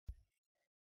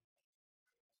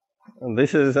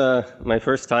This is my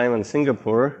first time in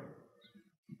Singapore,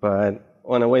 but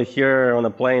on the way here on a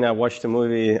plane, I watched the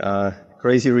movie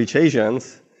Crazy Rich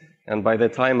Asians, and by the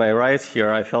time I arrived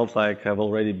here, I felt like I've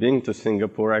already been to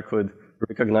Singapore. I could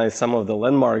recognize some of the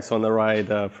landmarks on the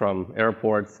ride from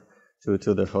airport to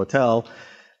the hotel.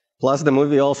 Plus, the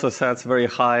movie also sets very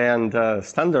high-end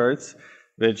standards,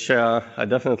 which I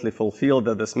definitely fulfilled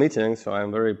at this meeting, so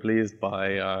I'm very pleased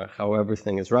by how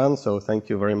everything is run, so thank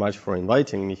you very much for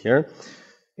inviting me here.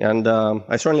 And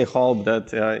I certainly hope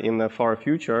that in the far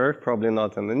future, probably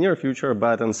not in the near future,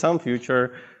 but in some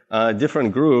future,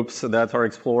 different groups that are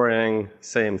exploring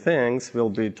same things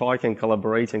will be talking,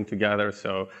 collaborating together,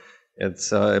 so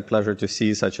it's a pleasure to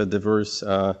see such a diverse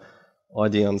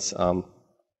audience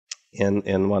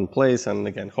in one place, and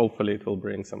again, hopefully it will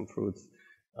bring some fruits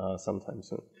sometime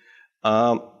soon.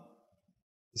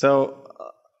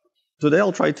 Today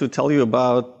I'll try to tell you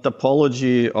about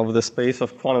topology of the space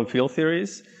of quantum field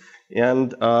theories.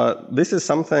 And this is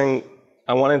something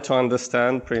I wanted to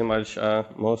understand pretty much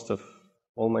most of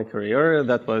all my career.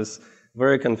 That was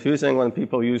very confusing when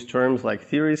people use terms like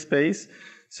theory space.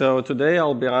 So today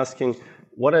I'll be asking,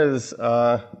 what is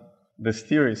this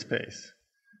theory space?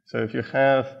 So if you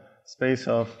have space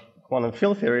of quantum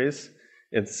field theories,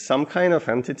 it's some kind of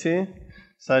entity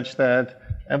such that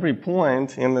every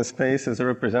point in the space is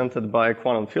represented by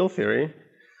quantum field theory.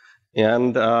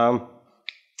 And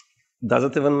does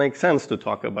it even make sense to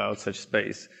talk about such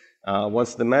space?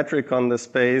 What's the metric on the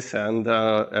space? And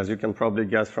as you can probably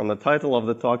guess from the title of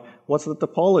the talk, what's the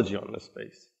topology on the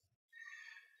space?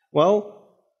 Well,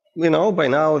 we know by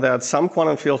now that some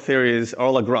quantum field theories are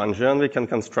Lagrangian. We can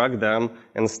construct them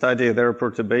and study their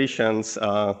perturbations,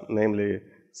 namely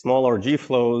smaller G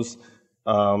flows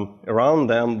around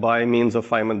them by means of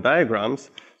Feynman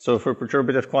diagrams. So for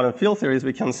perturbative quantum field theories,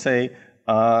 we can say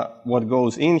what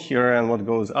goes in here and what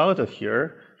goes out of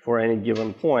here for any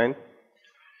given point.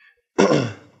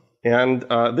 And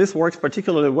this works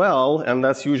particularly well, and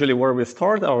that's usually where we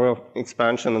start our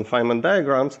expansion in Feynman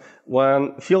diagrams,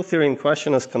 when field theory in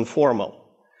question is conformal.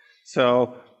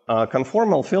 So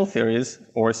conformal field theories,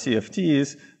 or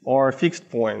CFTs, are fixed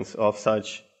points of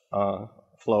such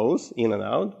flows in and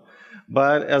out.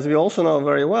 But as we also know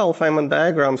very well, Feynman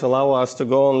diagrams allow us to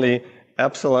go only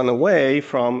epsilon away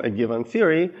from a given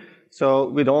theory, so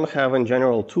we don't have in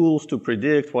general tools to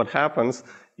predict what happens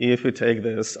if we take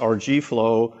this RG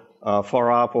flow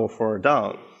far up or far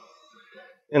down.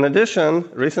 In addition,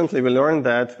 recently we learned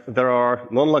that there are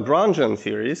non-Lagrangian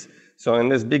theories. So in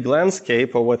this big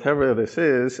landscape, or whatever this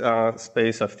is,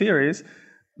 space of theories,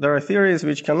 there are theories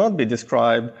which cannot be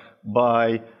described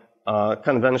by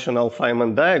conventional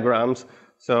Feynman diagrams,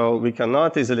 so we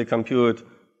cannot easily compute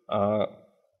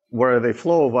where they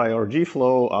flow via RG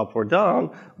flow, up or down,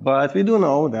 but we do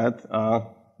know that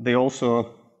they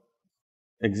also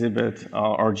exhibit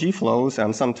RG flows,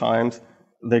 and sometimes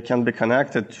they can be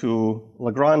connected to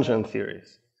Lagrangian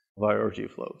theories via RG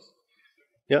flows.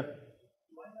 Yeah?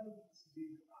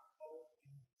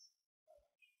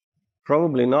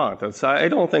 Probably not. I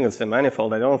don't think it's a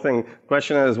manifold. I don't think the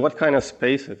question is what kind of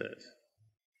space it is.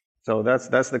 So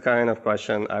that's the kind of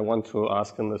question I want to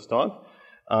ask in this talk.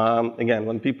 Again,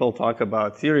 when people talk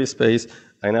about theory space,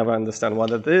 I never understand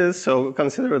what it is. So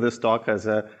consider this talk as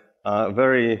a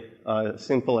very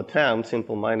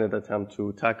simple-minded attempt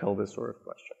to tackle this sort of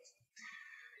questions.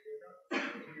 Talking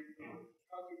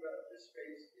about the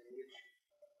space in which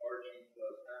RG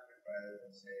flows happen rather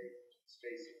than, say,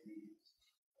 space of mediums.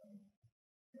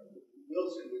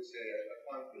 Wilson would say a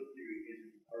quantum field theory is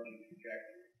an RG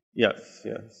trajectory. Yes,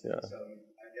 yes, yeah. So you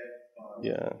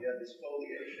identify, you have this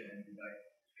foliation and you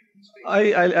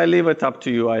I leave it up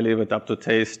to you. I leave it up to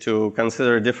taste to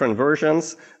consider different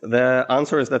versions. The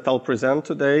answers that I'll present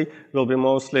today will be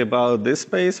mostly about this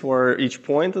space where each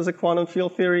point is a quantum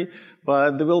field theory,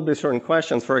 but there will be certain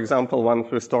questions. For example, when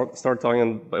we start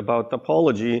talking about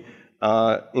topology,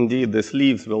 indeed, the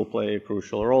sleeves will play a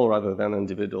crucial role rather than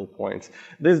individual points.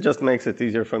 This just makes it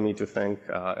easier for me to think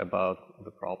about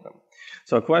the problem.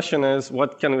 So the question is,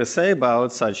 what can we say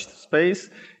about such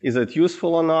space? Is it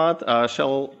useful or not?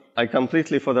 Shall I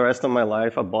completely, for the rest of my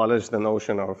life, abolish the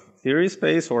notion of theory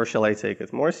space, or shall I take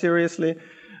it more seriously?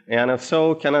 And if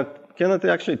so, can it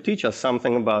actually teach us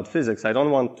something about physics? I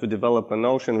don't want to develop a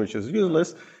notion which is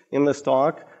useless in this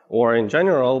talk, or in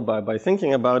general, by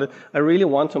thinking about it. I really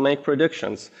want to make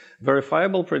predictions,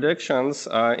 verifiable predictions,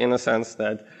 in a sense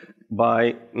that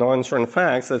by knowing certain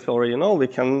facts that we already know, we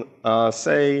can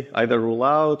say, either rule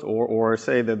out or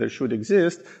say that there should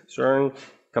exist certain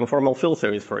conformal field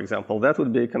theories, for example. That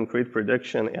would be a concrete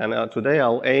prediction, and today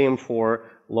I'll aim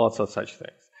for lots of such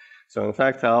things. So in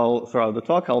fact, throughout the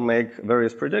talk, I'll make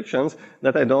various predictions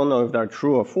that I don't know if they're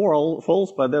true or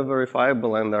false, but they're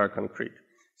verifiable and they're concrete.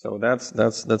 So that's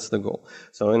the goal.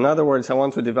 So in other words, I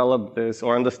want to develop this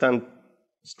or understand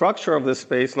structure of this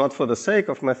space, not for the sake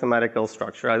of mathematical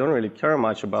structure. I don't really care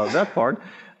much about that part.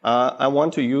 I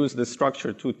want to use this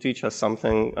structure to teach us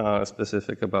something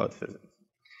specific about physics.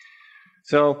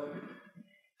 So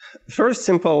first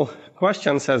simple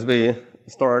questions as we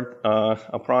start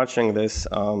approaching this,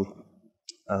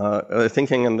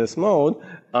 thinking in this mode,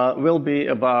 will be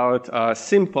about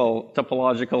simple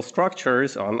topological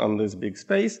structures on this big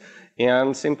space.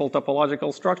 And simple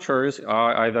topological structures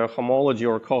are either homology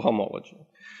or cohomology.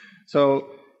 So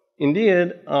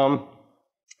indeed,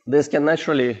 this can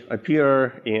naturally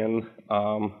appear in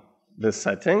this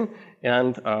setting.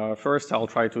 And first I'll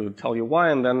try to tell you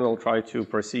why, and then we'll try to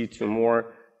proceed to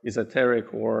more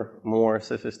esoteric or more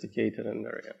sophisticated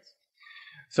invariants.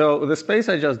 So the space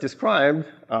I just described,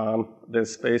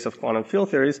 this space of quantum field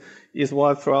theories, is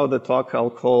what throughout the talk I'll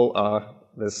call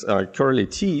this curly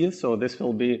T. So this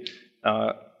will be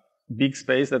a big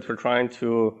space that we're trying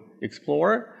to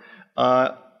explore.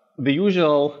 The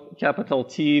usual capital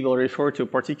T will refer to a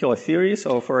particular theory.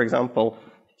 So for example,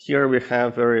 here we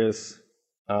have various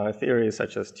theories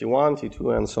such as T1,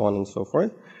 T2, and so on and so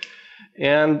forth.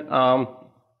 And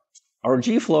our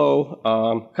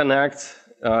G-flow connects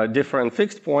different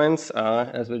fixed points,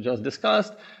 as we just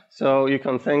discussed. So you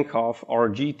can think of our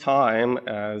G time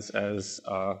as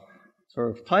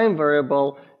sort of time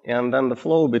variable, and then the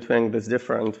flow between these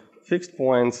different fixed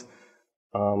points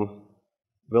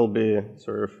will be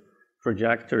sort of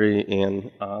trajectory in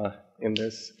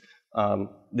this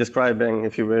describing,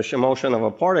 if you wish, a motion of a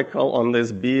particle on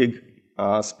this big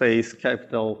space,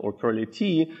 capital or curly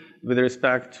T, with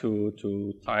respect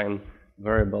to time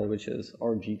variable, which is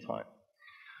our G time.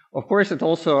 Of course, it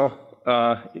also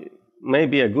may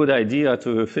be a good idea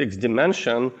to fix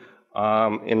dimension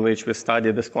in which we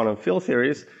study this quantum field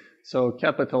theories. So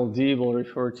capital D will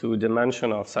refer to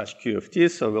dimension of such Q of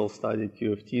T's, so we'll study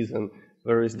Q of T's in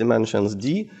various dimensions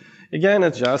D. Again,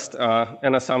 it's just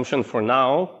an assumption for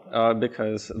now,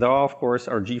 because there are, of course,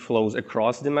 are G flows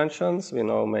across dimensions. We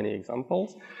know many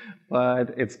examples,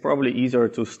 but it's probably easier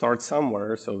to start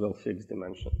somewhere, so we'll fix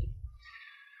dimension.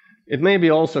 It may be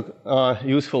also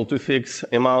useful to fix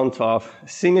amount of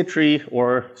symmetry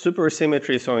or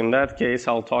supersymmetry. So in that case,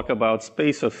 I'll talk about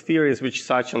space of theories with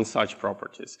such and such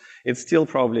properties. It still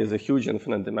probably is a huge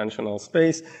infinite dimensional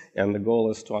space, and the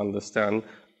goal is to understand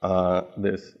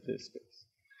this space.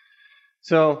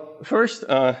 So first,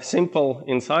 simple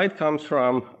insight comes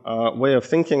from a way of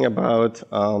thinking about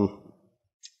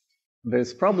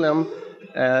this problem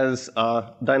as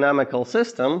a dynamical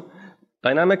system.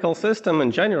 Dynamical system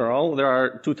in general, there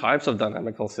are two types of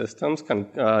dynamical systems,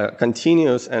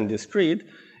 continuous and discrete.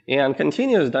 And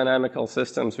continuous dynamical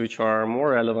systems, which are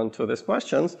more relevant to these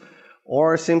questions,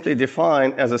 are simply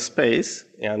defined as a space,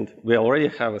 and we already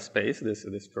have a space,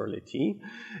 this curly T,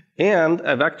 and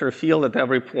a vector field at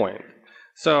every point.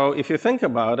 So if you think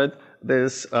about it,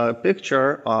 this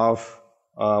picture of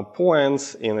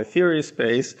points in a theory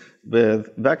space with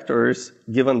vectors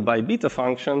given by beta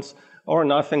functions or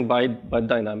nothing but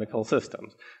dynamical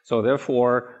systems. So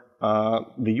therefore,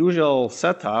 the usual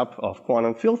setup of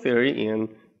quantum field theory in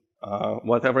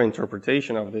whatever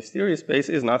interpretation of this theory space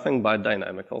is nothing but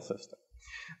dynamical system.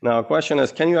 Now, the question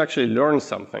is, can you actually learn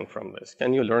something from this?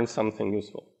 Can you learn something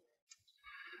useful?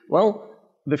 Well,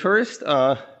 the first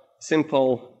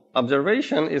simple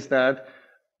observation is that,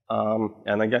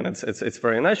 and again, it's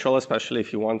very natural, especially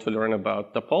if you want to learn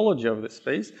about topology of this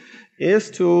space,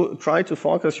 is to try to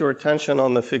focus your attention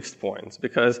on the fixed points.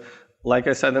 Because, like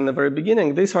I said in the very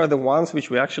beginning, these are the ones which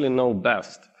we actually know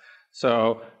best.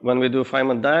 So when we do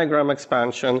Feynman diagram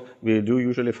expansion, we do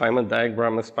usually Feynman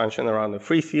diagram expansion around the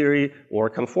free theory or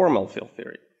conformal field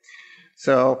theory.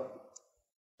 So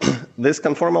this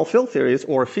conformal field theories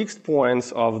or fixed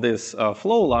points of these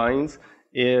flow lines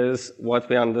is what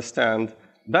we understand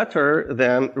better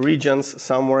than regions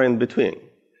somewhere in between.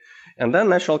 And then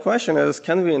natural question is,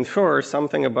 can we infer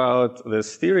something about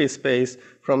this theory space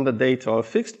from the data of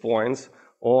fixed points?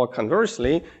 Or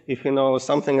conversely, if we know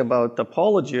something about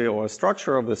topology or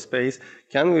structure of the space,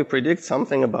 can we predict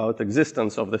something about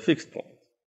existence of the fixed point?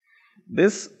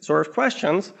 This sort of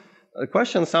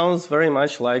question sounds very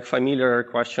much like familiar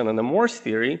question in the Morse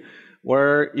theory,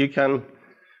 where you can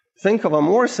think of a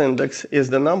Morse index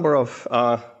is the number of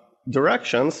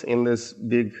directions in this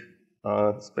big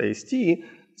space T,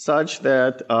 such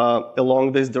that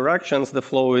along these directions the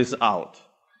flow is out.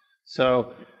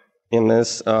 So in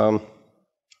this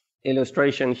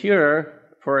illustration here,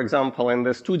 for example, in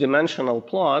this two-dimensional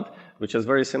plot, which is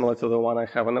very similar to the one I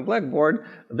have on the blackboard,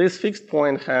 this fixed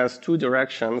point has two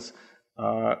directions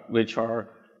which are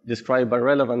described by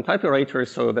relevant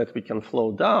operators so that we can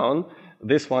flow down.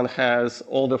 This one has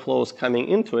all the flows coming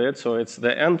into it, so it's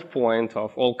the end point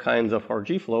of all kinds of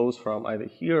RG flows from either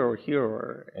here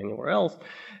or anywhere else.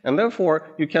 And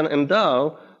therefore, you can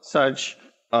endow such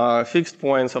fixed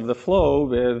points of the flow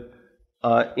with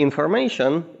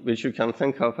information, which you can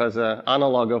think of as an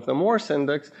analog of the Morse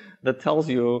index, that tells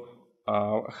you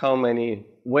how many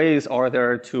ways are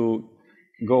there to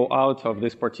go out of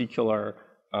this particular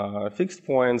fixed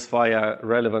points via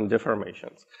relevant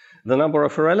deformations. The number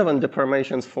of relevant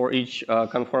deformations for each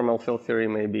conformal field theory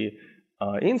may be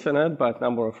infinite, but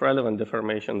number of relevant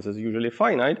deformations is usually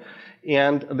finite.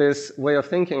 And this way of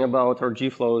thinking about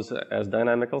RG flows as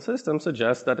dynamical systems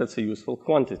suggests that it's a useful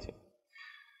quantity.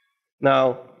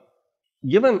 Now,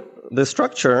 given the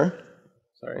structure,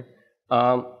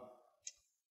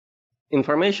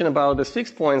 information about these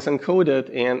fixed points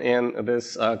encoded in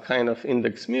this kind of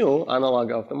index mu,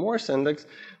 analog of the Morse index,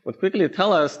 would quickly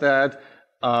tell us that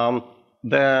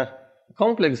the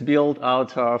complex built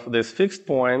out of these fixed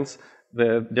points,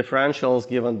 the differentials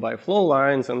given by flow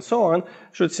lines and so on,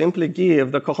 should simply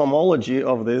give the cohomology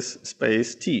of this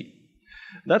space T.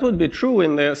 That would be true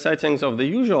in the settings of the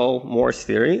usual Morse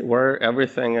theory, where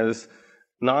everything is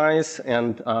nice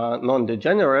and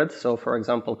non-degenerate. So, for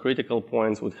example, critical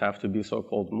points would have to be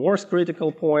so-called Morse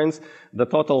critical points. The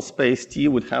total space T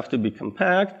would have to be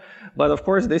compact. But of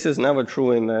course, this is never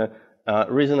true in the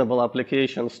reasonable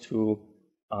applications to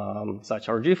such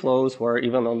RG flows, where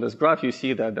even on this graph you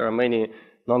see that there are many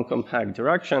non-compact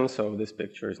directions, so this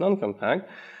picture is non-compact.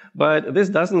 But this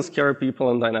doesn't scare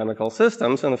people in dynamical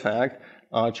systems. In fact,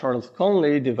 Charles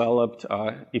Conley developed,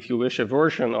 if you wish, a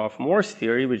version of Morse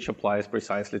theory which applies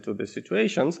precisely to these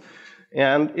situations.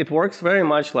 And it works very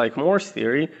much like Morse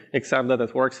theory, except that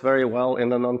it works very well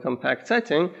in a non-compact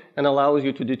setting and allows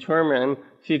you to determine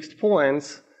fixed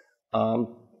points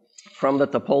from the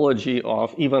topology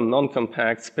of even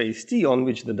non-compact space T on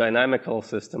which the dynamical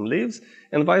system lives,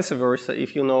 and vice versa.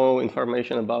 If you know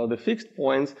information about the fixed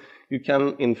points, you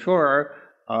can infer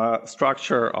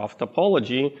structure of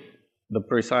topology. The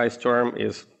precise term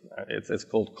is, it's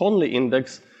called Conley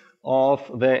index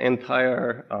of the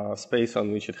entire space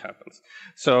on which it happens.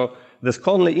 So this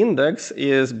Conley index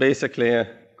is basically a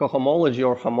cohomology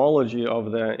or homology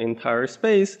of the entire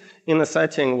space in a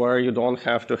setting where you don't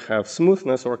have to have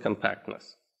smoothness or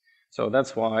compactness. So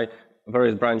that's why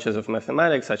various branches of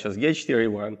mathematics, such as gauge theory,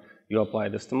 when you apply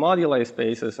this to moduli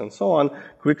spaces and so on,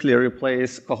 quickly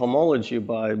replace cohomology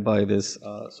by this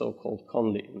so-called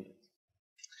Conley index.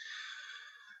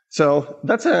 So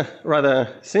that's a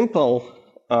rather simple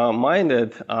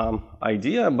minded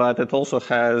idea, but it also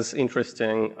has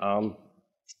interesting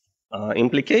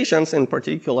implications. In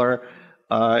particular,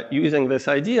 using this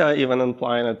idea, even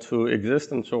applying it to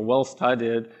existence or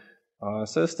well-studied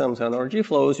systems and RG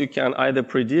flows, you can either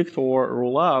predict or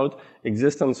rule out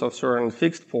existence of certain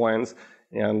fixed points.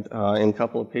 And in a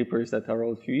couple of papers that I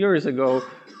wrote a few years ago,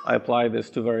 I applied this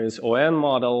to various ON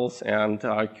models and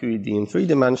QED in 3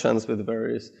 dimensions with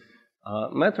various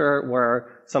matter,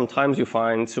 where sometimes you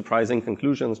find surprising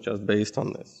conclusions just based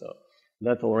on this. So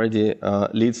that already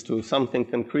leads to something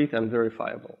concrete and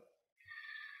verifiable.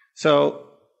 So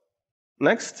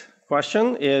next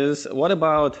question is, what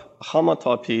about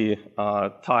homotopy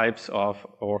types of,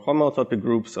 or homotopy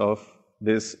groups of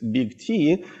this big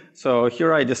T? So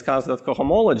here I discussed that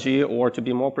cohomology, or to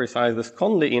be more precise, this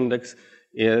Conley index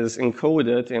is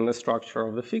encoded in the structure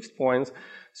of the fixed points.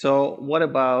 So what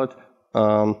about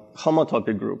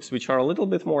homotopy groups, which are a little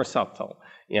bit more subtle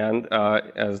and,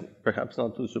 as perhaps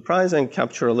not too surprising,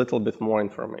 capture a little bit more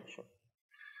information?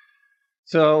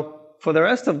 So for the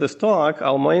rest of this talk,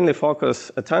 I'll mainly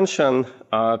focus attention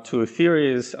to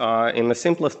theories in the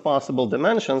simplest possible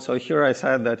dimension. So here I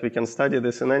said that we can study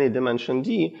this in any dimension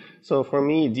D. So for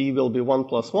me, D will be 1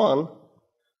 plus 1,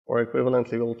 or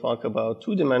equivalently, we'll talk about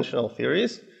 2-dimensional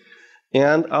theories.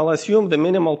 And I'll assume the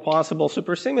minimal possible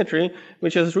supersymmetry,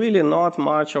 which is really not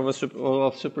much of a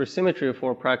supersymmetry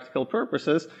for practical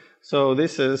purposes. So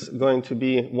this is going to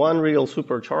be one real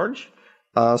supercharge,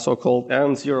 so-called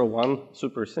N01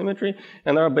 supersymmetry.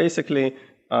 And there are basically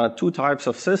 2 types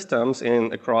of systems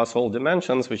across all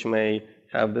dimensions which may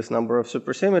have this number of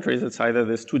supersymmetries. It's either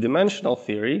this 2-dimensional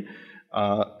theory,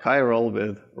 chiral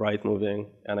with right-moving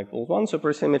n=1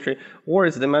 supersymmetry, or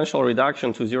it's dimensional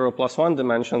reduction to 0 plus 1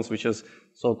 dimensions, which is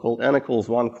so-called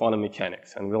n=1 quantum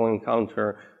mechanics. And we'll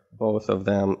encounter both of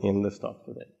them in this talk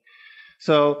today.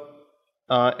 So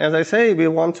As I say, we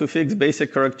want to fix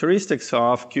basic characteristics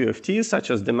of QFTs,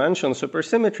 such as dimension,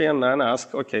 supersymmetry, and then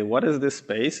ask, okay, what is this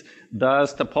space?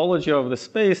 Does topology of the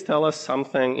space tell us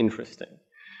something interesting?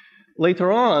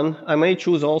 Later on, I may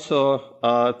choose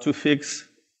also to fix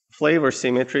flavor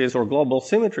symmetries or global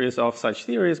symmetries of such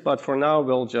theories, but for now,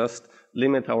 we'll just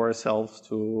limit ourselves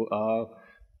to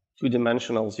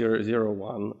two-dimensional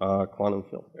 0-1 quantum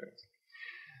field theories.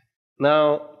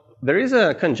 Now, there is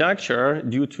a conjecture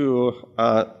due to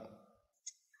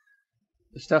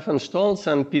Stefan Stolz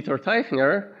and Peter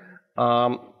Teichner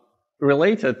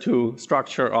related to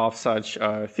structure of such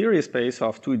theory space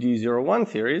of 2D01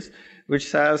 theories, which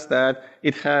says that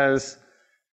it has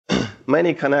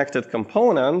many connected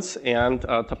components and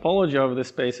topology of the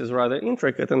space is rather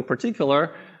intricate. In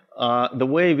particular, the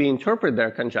way we interpret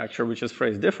their conjecture, which is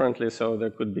phrased differently, so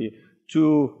there could be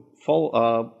two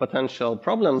potential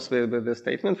problems with this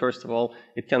statement. First of all,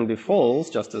 it can be false,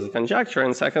 just as a conjecture,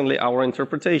 and secondly, our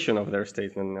interpretation of their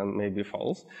statement may be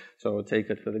false, so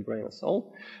take it with a grain of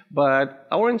salt. But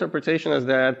our interpretation is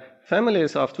that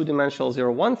families of two-dimensional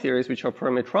 0-1 theories, which are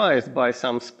parameterized by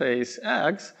some space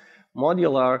X,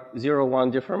 modular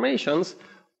 0-1 deformations,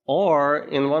 are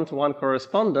in one-to-one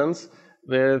correspondence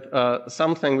with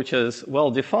something which is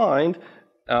well-defined,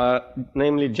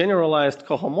 namely generalized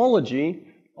cohomology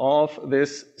of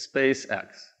this space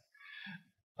X.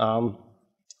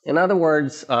 In other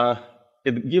words,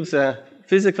 it gives a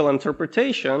physical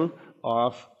interpretation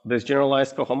of this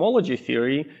generalized cohomology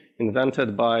theory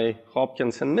invented by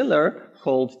Hopkins and Miller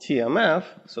called TMF.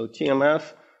 So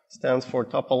TMF stands for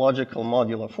topological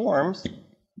modular forms.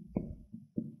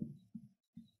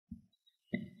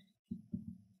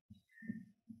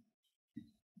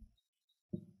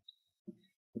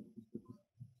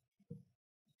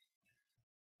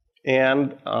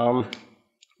 And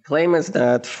claim is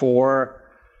that for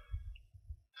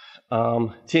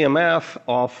TMF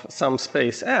of some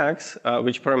space X,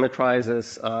 which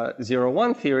parameterizes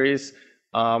 0-1 theories,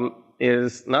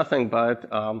 is nothing but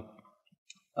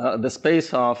the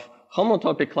space of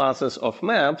homotopic classes of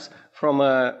maps from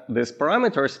this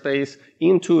parameter space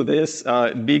into this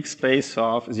big space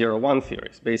of 0-1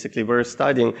 theories. Basically, we're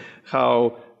studying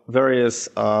how various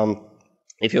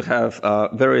if you have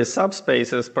various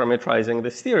subspaces parameterizing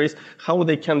these theories, how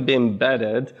they can be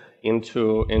embedded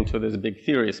into this big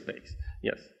theory space.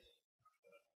 Yes?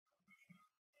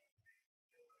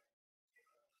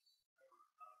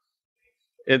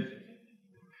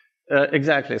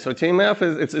 Exactly. So TMF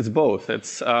it's both.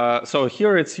 So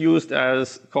here it's used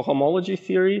as cohomology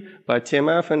theory, but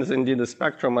TMF is indeed a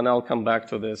spectrum, and I'll come back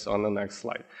to this on the next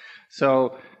slide.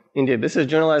 So indeed, this is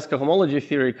generalized cohomology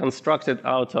theory constructed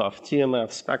out of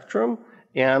TMF spectrum.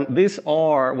 And these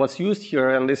are what's used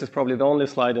here, and this is probably the only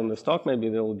slide in this talk, maybe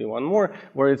there will be one more,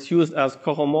 where it's used as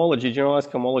cohomology,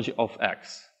 generalized cohomology of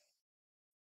X.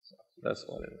 So that's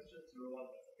what it is.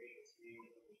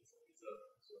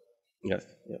 Yes,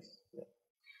 yes.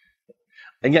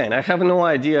 Yeah. Again, I have no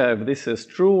idea if this is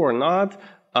true or not.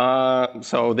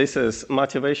 So this is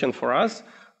motivation for us.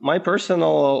 My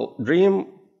personal dream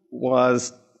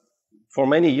was for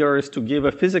many years to give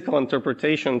a physical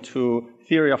interpretation to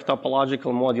theory of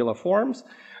topological modular forms.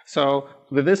 So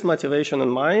with this motivation in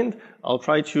mind, I'll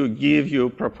try to give you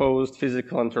proposed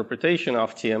physical interpretation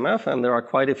of TMF, and there are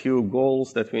quite a few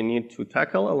goals that we need to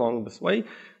tackle along this way.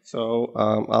 So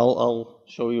I'll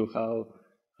show you how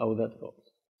that goes.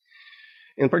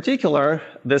 In particular,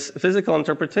 this physical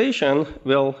interpretation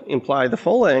will imply the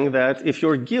following, that if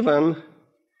you're given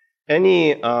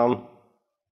any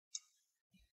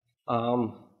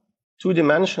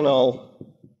two-dimensional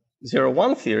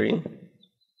 0-1 theory,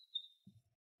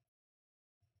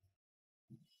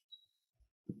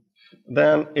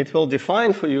 then it will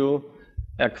define for you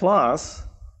a class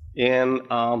in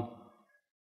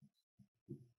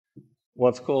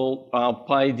what's called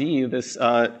pi d, this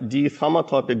d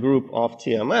homotopic group of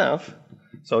TMF.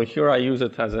 So here I use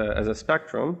it as a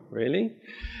spectrum, really.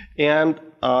 And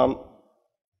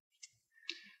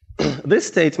this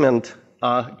statement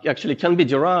actually can be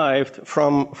derived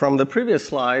from the previous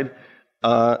slide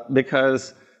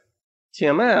because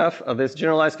TMF, this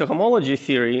generalized cohomology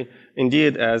theory,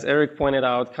 indeed, as Eric pointed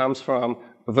out, comes from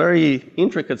a very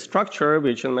intricate structure,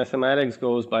 which in mathematics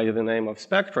goes by the name of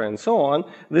spectra and so on.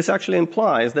 This actually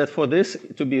implies that for this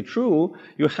to be true,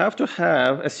 you have to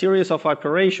have a series of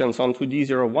operations on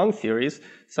 2D01 theories,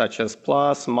 such as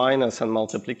plus, minus, and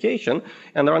multiplication,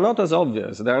 and they are not as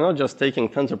obvious. They are not just taking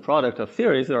tensor product of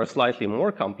theories, they are slightly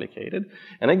more complicated.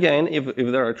 And again, if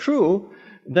they are true,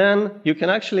 then you can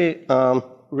actually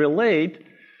relate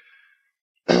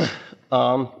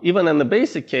even in the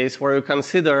basic case where you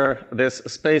consider this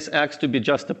space X to be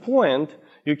just a point,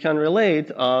 you can relate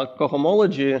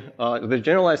cohomology, the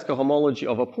generalized cohomology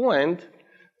of a point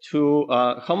to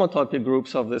homotopy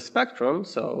groups of the spectrum.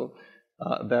 So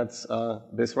that's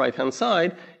this right-hand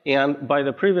side. And by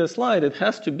the previous slide, it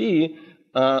has to be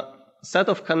a set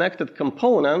of connected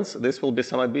components. This will be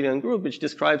some abelian group, which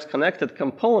describes connected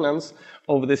components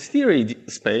of this theory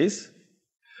space,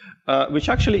 which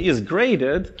actually is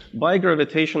graded by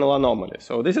gravitational anomaly.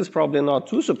 So this is probably not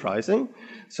too surprising.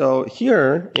 So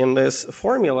here in this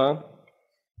formula,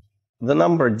 the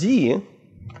number d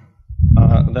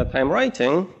that I'm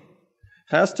writing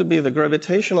has to be the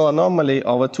gravitational anomaly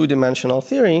of a two-dimensional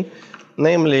theory,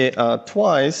 namely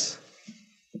twice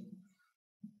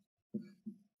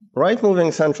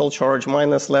right-moving central charge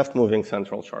minus left-moving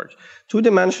central charge.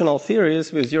 Two-dimensional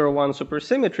theories with 0-1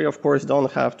 supersymmetry, of course,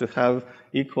 don't have to have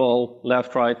equal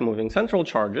left-right moving central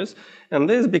charges, and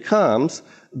this becomes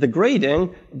the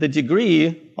grading, the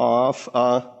degree of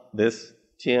this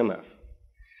TMF.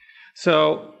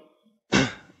 So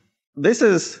this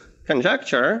is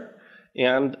conjecture,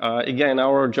 and again,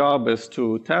 our job is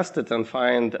to test it and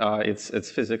find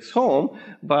its physics home,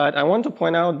 but I want to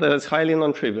point out that it's highly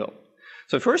non-trivial.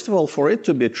 So first of all, for it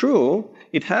to be true,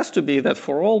 it has to be that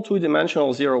for all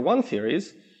two-dimensional 0-1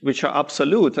 theories, which are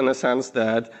absolute in the sense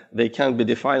that they can be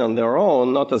defined on their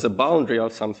own, not as a boundary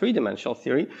of some three-dimensional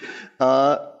theory,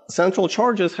 central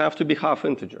charges have to be half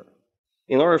integer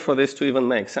in order for this to even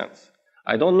make sense.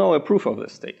 I don't know a proof of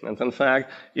this statement. In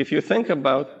fact, if you think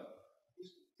about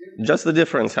just the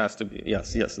difference has to be,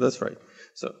 yes, that's right.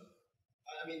 So, I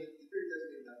mean, the theory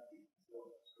doesn't even have to be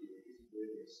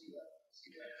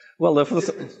well,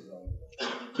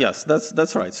 yes,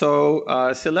 that's right. So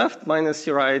C left minus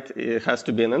C right, it has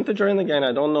to be an integer, and again,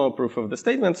 I don't know a proof of the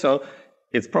statement, so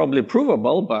it's probably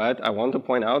provable, but I want to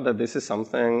point out that this is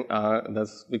something that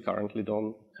we currently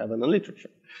don't have in the literature.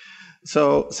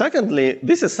 So secondly,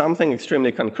 this is something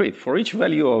extremely concrete. For each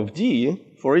value of d,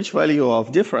 for each value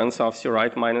of difference of C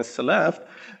right minus C left,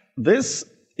 this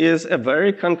is a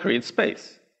very concrete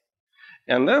space.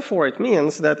 And therefore, it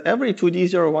means that every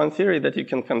 2D01 theory that you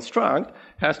can construct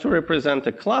has to represent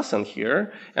a class in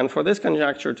here. And for this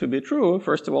conjecture to be true,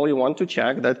 first of all, you want to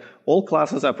check that all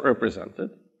classes are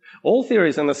represented. All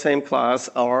theories in the same class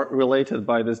are related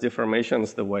by these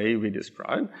deformations the way we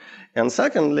described. And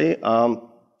secondly,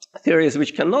 theories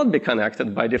which cannot be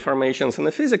connected by deformations in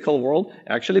the physical world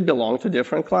actually belong to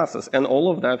different classes. And all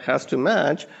of that has to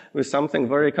match with something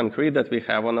very concrete that we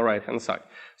have on the right-hand side.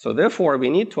 So therefore, we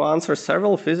need to answer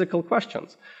several physical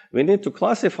questions. We need to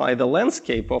classify the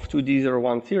landscape of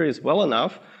 2D01 theories well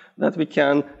enough that we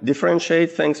can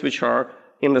differentiate things which are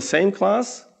in the same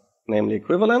class, namely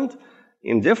equivalent,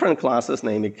 in different classes,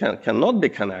 namely cannot be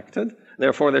connected.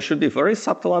 Therefore, there should be very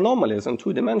subtle anomalies in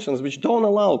two dimensions which don't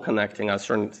allow connecting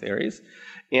certain theories.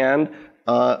 And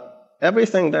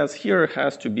everything that's here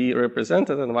has to be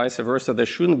represented and vice versa. There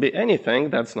shouldn't be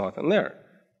anything that's not in there.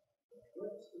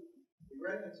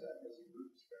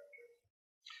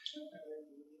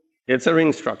 It's a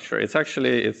ring structure. It's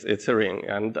actually, it's a ring.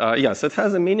 And yes, it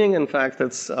has a meaning. In fact,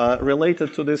 it's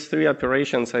related to these three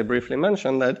operations I briefly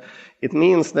mentioned, that it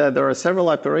means that there are several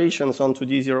operations on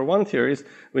 2D01 theories,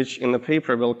 which in the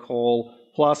paper we'll call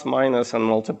plus, minus, and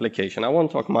multiplication. I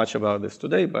won't talk much about this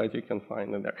today, but you can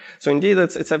find it there. So indeed,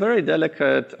 it's a very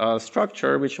delicate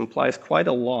structure, which implies quite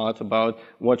a lot about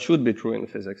what should be true in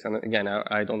physics. And again,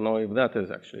 I don't know if that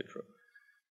is actually true.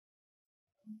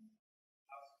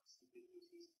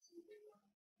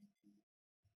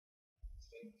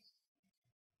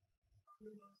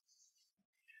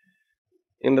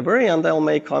 In the very end, I'll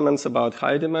make comments about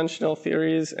high-dimensional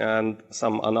theories and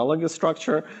some analogous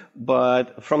structure,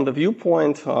 but from the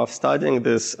viewpoint of studying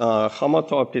this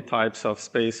homotopy types of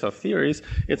space of theories,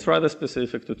 it's rather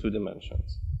specific to two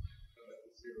dimensions.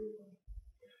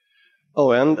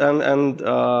 Oh, and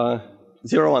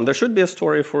 0-1. There should be a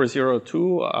story for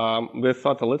 0-2. We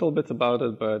thought a little bit about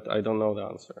it, but I don't know the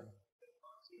answer.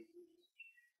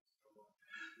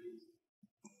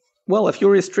 Well, if you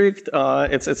restrict,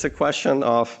 it's a question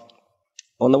of,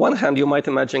 on the one hand, you might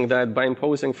imagine that by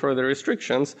imposing further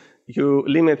restrictions, you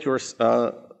limit your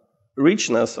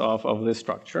richness of this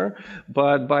structure.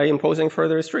 But by imposing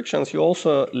further restrictions, you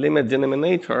also limit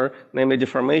denominator, namely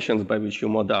deformations by which you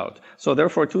mod out. So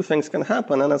therefore, two things can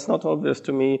happen, and it's not obvious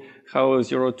to me how a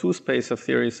 0-2 space of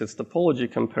theories, its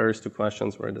topology compares to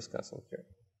questions we're discussing here.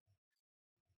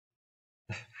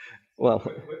 Well.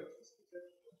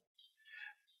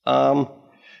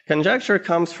 Conjecture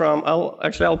comes from,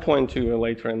 I'll point to you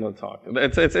later in the talk.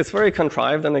 It's very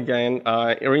contrived, and again,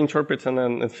 reinterpreting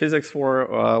in physics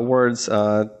words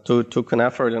took an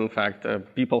effort. In fact,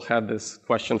 people had this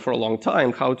question for a long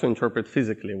time, how to interpret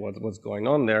physically what's going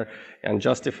on there, and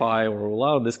justify or rule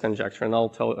out this conjecture, and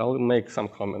I'll make some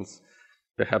comments,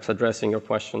 perhaps addressing your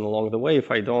question along the way.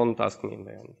 If I don't, ask me in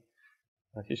the end.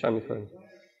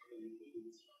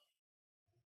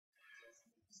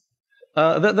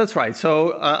 That's right.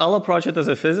 So I'll approach it as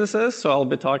a physicist. So I'll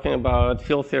be talking about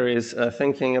field theories,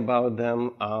 thinking about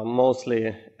them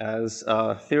mostly as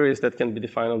theories that can be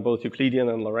defined on both Euclidean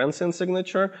and Lorentzian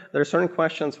signature. There are certain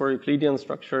questions where Euclidean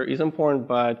structure is important,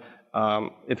 but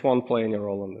it won't play any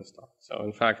role in this talk. So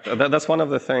in fact, that's one of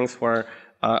the things where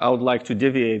I would like to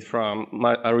deviate from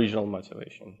my original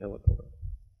motivation a little bit.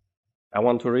 I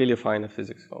want to really find a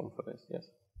physics home for this. Yes.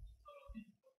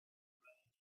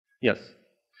 Yes.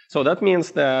 So that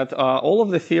means that all of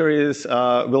the theories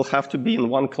will have to be in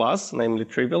one class, namely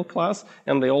trivial class,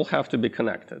 and they all have to be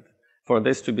connected for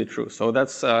this to be true. So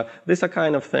these are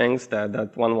kind of things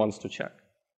that one wants to check.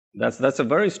 That's a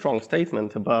very strong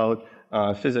statement about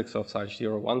physics of such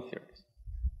 0-1 theories.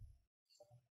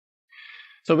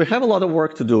 So we have a lot of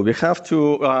work to do. We have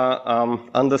to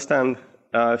understand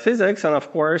physics, and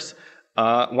of course,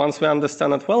 once we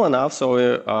understand it well enough,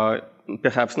 so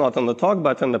perhaps not in the talk,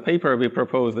 but in the paper we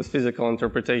propose this physical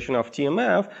interpretation of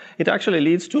TMF, it actually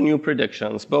leads to new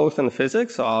predictions, both in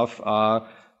physics of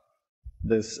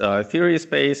this theory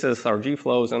spaces, RG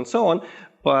flows, and so on,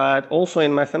 but also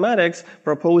in mathematics,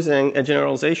 proposing a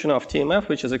generalization of TMF,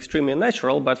 which is extremely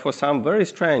natural, but for some very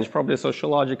strange, probably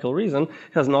sociological reason,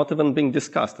 has not even been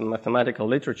discussed in mathematical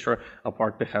literature,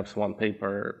 apart perhaps one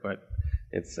paper, but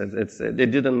it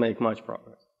didn't make much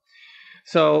progress.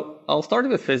 So I'll start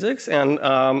with physics, and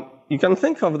you can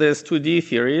think of these 2D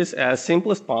theories as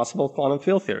simplest possible quantum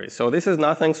field theory. So this is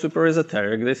nothing super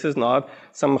esoteric. This is not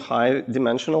some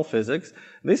high-dimensional physics.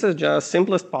 This is just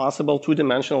simplest possible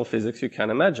two-dimensional physics you can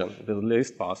imagine, with the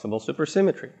least possible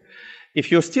supersymmetry. If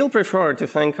you still prefer to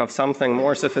think of something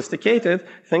more sophisticated,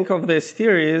 think of these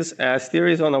theories as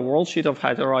theories on a world sheet of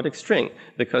heterotic string,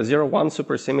 because 0-1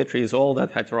 supersymmetry is all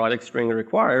that heterotic string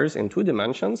requires in 2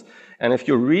 dimensions. And if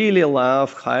you really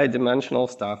love high-dimensional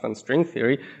stuff and string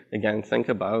theory, again, think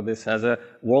about this as a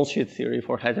world sheet theory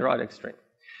for heterotic string.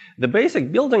 The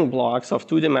basic building blocks of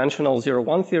 2-dimensional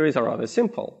 0-1 theories are rather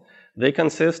simple. They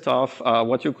consist of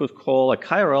what you could call a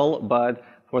chiral, but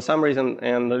for some reason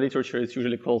in the literature it's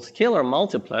usually called scalar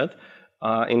multiplet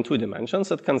in 2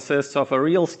 dimensions. It consists of a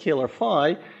real scalar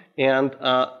phi and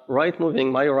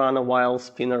right-moving Majorana-Weil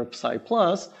spinor psi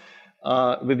plus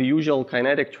with the usual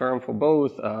kinetic term for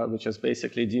both, which is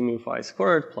basically d mu phi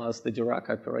squared plus the Dirac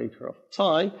operator of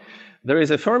psi. There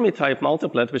is a Fermi-type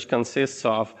multiplet which consists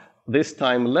of this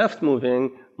time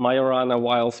left-moving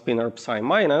Majorana-Weil spinor psi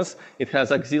minus. It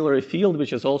has auxiliary field,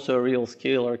 which is also a real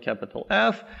scalar capital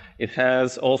F. It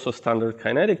has also standard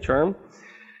kinetic term.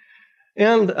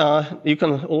 And you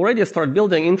can already start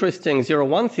building interesting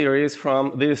 0-1 theories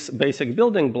from these basic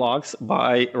building blocks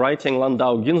by writing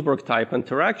Landau-Ginzburg type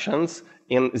interactions.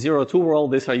 In 0-2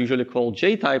 world, these are usually called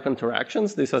J-type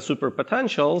interactions. These are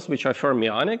superpotentials, which are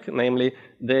fermionic. Namely,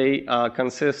 they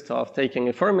consist of taking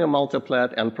a Fermi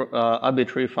multiplet and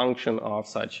arbitrary function of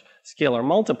such scalar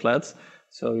multiplets.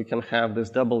 So you can have this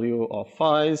W of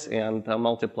phi's and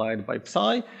multiplied by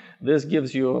psi. This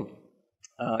gives you,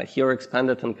 here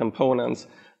expanded in components,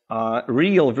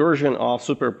 real version of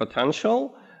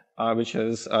superpotential, which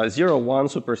is 0-1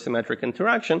 supersymmetric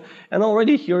interaction. And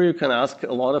already here you can ask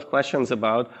a lot of questions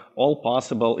about all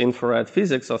possible infrared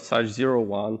physics of such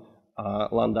 0-1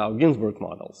 Landau-Ginzburg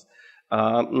models.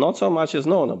 Not so much is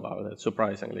known about it,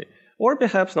 surprisingly. Or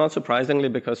perhaps not surprisingly,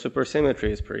 because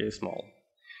supersymmetry is pretty small.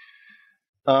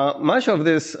 Much of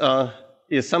this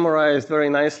is summarized very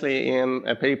nicely in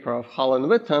a paper of Hall and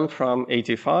Witten from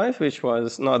 '85, which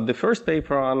was not the first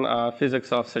paper on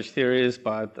physics of such theories,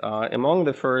 but among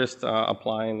the first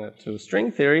applying it to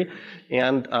string theory.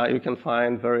 And you can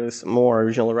find various more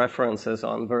original references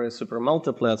on various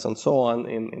supermultiplets and so on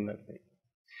in that paper.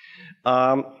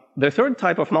 The third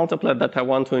type of multiplet that I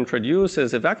want to introduce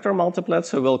is a vector multiplet.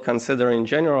 So we'll consider in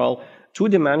general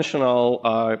 2-dimensional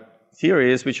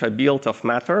theories which are built of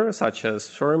matter, such as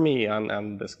Fermi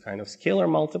and this kind of scalar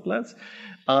multiplets,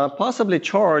 possibly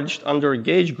charged under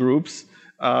gauge groups,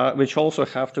 which also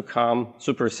have to come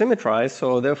supersymmetrized.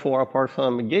 So therefore, apart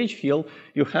from a gauge field,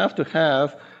 you have to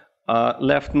have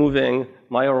left-moving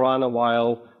Majorana-Weil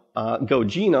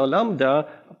Gaussian lambda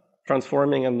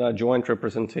transforming in the joint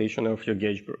representation of your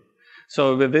gauge group.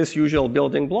 So with these usual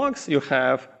building blocks, you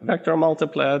have vector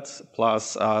multiplets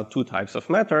plus two types of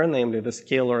matter, namely the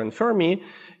scalar and Fermi,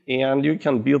 and you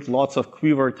can build lots of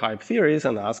quiver-type theories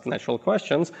and ask natural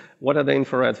questions. What are the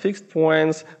infrared fixed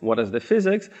points? What is the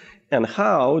physics? And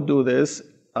how do this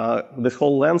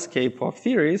whole landscape of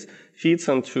theories fits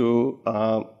into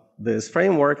this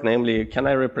framework, namely, can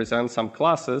I represent some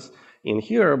classes in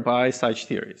here by such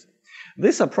theories?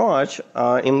 This approach,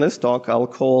 in this talk, I'll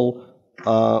call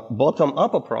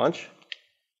bottom-up approach.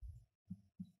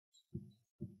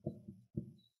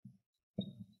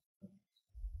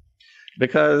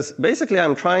 Because basically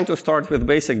I'm trying to start with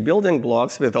basic building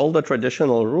blocks with all the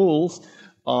traditional rules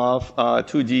of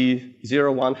 2D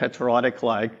 0-1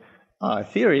 heterotic-like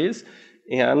theories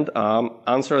and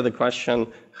answer the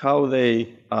question how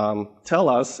they tell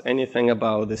us anything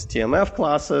about these TMF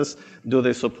classes. Do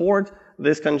they support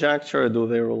this conjecture? Do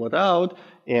they rule it out?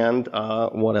 And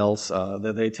what else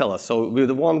did they tell us? So we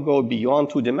won't go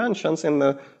beyond 2 dimensions in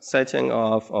the setting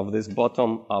of this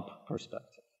bottom-up perspective.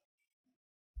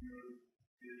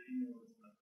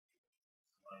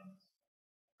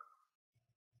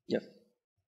 Yes.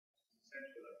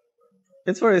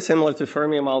 It's very similar to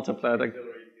Fermi multiplet.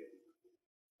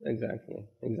 Exactly.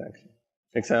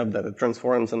 Except that it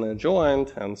transforms in a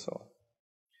joint and so on.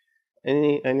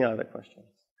 Any other questions?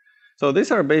 So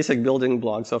these are basic building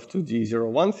blocks of 2D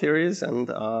 0-1 theories, and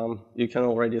you can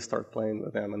already start playing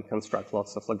with them and construct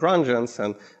lots of Lagrangians.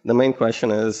 And the main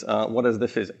question is, what is the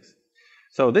physics?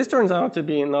 So this turns out to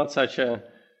be not such a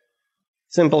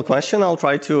simple question. I'll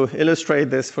try to illustrate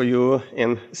this for you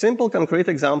in simple, concrete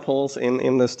examples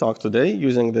in this talk today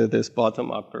using this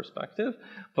bottom-up perspective.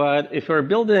 But if you're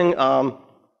building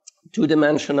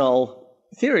two-dimensional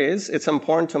theories, it's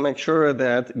important to make sure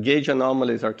that gauge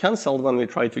anomalies are canceled when we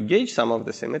try to gauge some of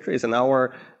the symmetries. And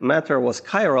our matter was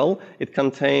chiral. It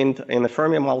contained in a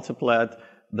Fermi multiplet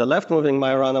the left-moving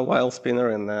Majorana-Weil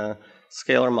spinor and the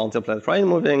scalar multiplet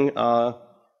right-moving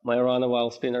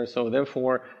Majorana-Weil spinor. So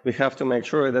therefore, we have to make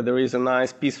sure that there is a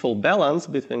nice peaceful balance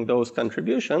between those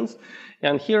contributions.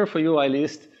 And here for you, I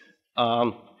list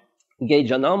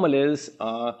gauge anomalies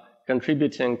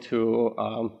contributing to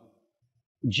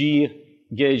G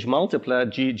gauge multiplet,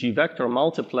 G vector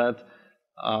multiplet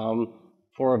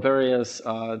for various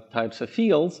types of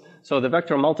fields. So the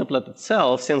vector multiplet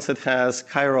itself, since it has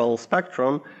chiral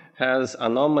spectrum, has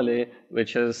anomaly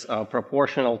which is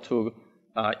proportional to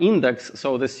index.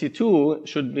 So the C2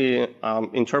 should be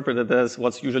interpreted as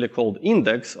what's usually called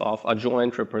index of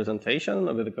adjoint representation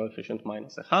with a coefficient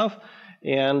 -0.5.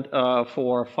 And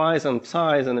for phis and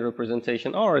psis in the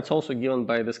representation R, it's also given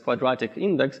by this quadratic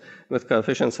index with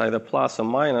coefficients either plus or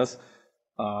minus.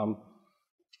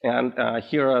 And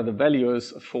here are the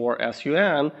values for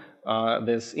SUN.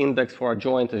 This index for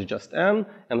adjoint is just n,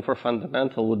 and for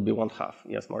fundamental would be 1/2.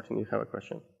 Yes, Martin, you have a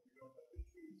question?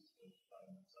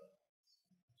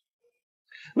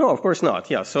 No, of course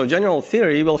not. Yeah, so general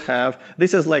theory will have,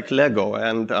 this is like Lego,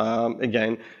 and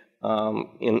again,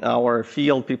 in our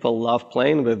field, people love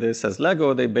playing with this as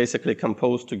Lego. They basically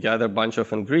compose together a bunch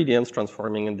of ingredients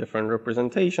transforming in different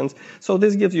representations. So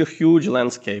this gives you a huge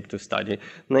landscape to study.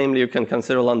 Namely, you can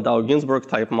consider Landau-Ginzburg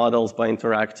type models by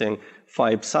interacting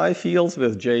phi psi fields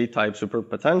with J type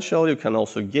superpotential. You can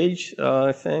also gauge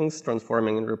things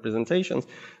transforming in representations.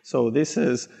 So this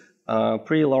is a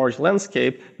pretty large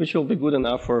landscape, which will be good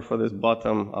enough for this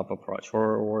bottom-up approach,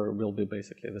 or will be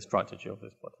basically the strategy of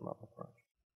this bottom-up approach.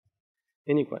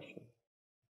 Any questions?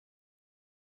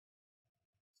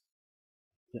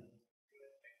 Yeah.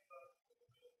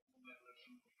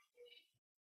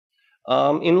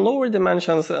 In lower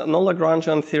dimensions,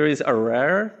 non-Lagrangian theories are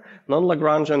rare.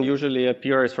 Non-Lagrangian usually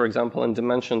appears, for example, in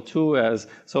dimension 2 as,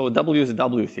 so W is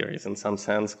W theories in some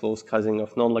sense, close cousin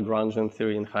of non-Lagrangian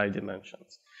theory in high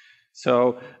dimensions.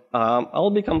 So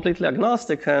I'll be completely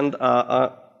agnostic and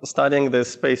studying this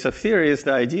space of theories,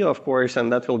 the idea, of course,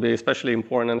 and that will be especially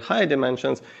important in high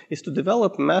dimensions, is to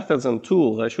develop methods and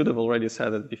tools, I should have already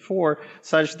said it before,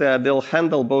 such that they'll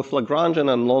handle both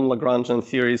Lagrangian and non-Lagrangian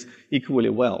theories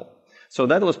equally well. So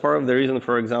that was part of the reason,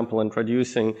 for example,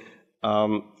 introducing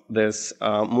this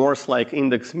Morse-like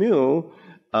index mu,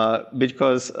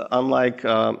 because unlike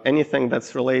anything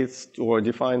that's related to or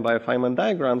defined by Feynman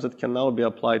diagrams, it can now be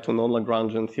applied to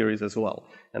non-Lagrangian theories as well.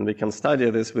 And we can study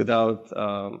this without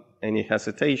any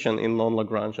hesitation in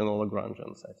non-Lagrangian or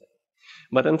Lagrangian setting.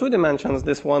 But in 2 dimensions,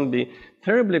 this won't be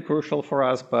terribly crucial for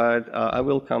us, but I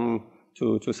will come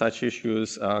to such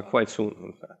issues quite soon,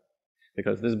 in fact,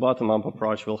 because this bottom-up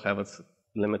approach will have its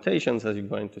limitations, as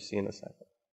you're going to see in a second.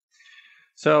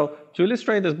 So to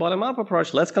illustrate this bottom-up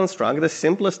approach, let's construct the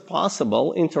simplest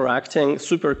possible interacting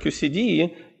super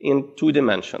QCD in 2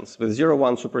 dimensions, with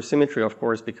 0-1 supersymmetry, of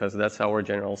course, because that's our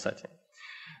general setting.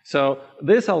 So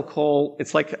this I'll call,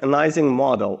 it's like an Ising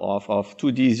model of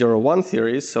 2D 0-1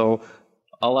 theories. So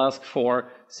I'll ask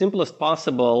for simplest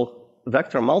possible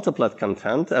vector multiplet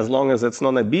content. As long as it's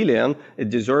non-abelian, it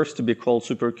deserves to be called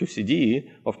super QCD.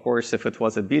 Of course, if it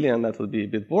was abelian, that would be a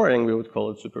bit boring. We would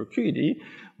call it super QED.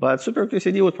 But super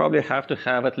QCD would probably have to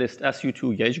have at least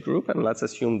SU2 gauge group, and let's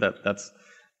assume that that's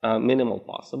minimal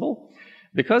possible.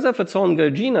 Because of its own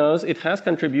gauginess, it has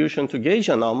contribution to gauge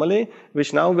anomaly,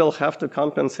 which now we'll have to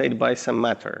compensate by some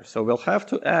matter. So we'll have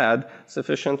to add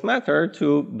sufficient matter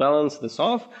to balance this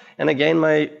off. And again,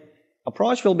 my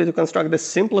approach will be to construct the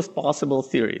simplest possible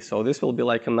theory. So this will be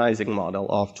like an Ising model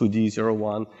of 2D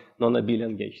 0-1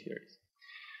 non-abelian gauge theories.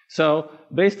 So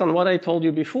based on what I told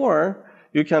you before,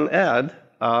 you can add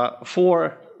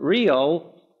 4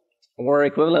 real or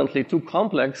equivalently 2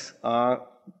 complex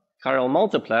chiral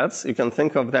multiplets. You can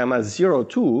think of them as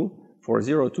 0-2 for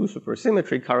 0-2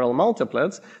 supersymmetry chiral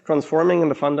multiplets, transforming in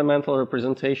the fundamental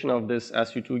representation of this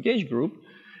SU2 gauge group.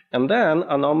 And then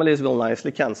anomalies will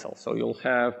nicely cancel. So you'll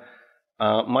have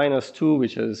 -2,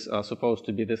 which is supposed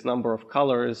to be this number of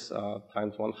colors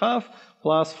times 1/2,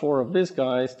 plus 4 of these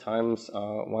guys times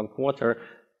 1/4.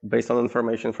 Based on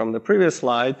information from the previous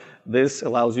slide, this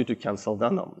allows you to cancel the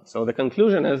anomaly. So the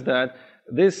conclusion is that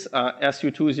this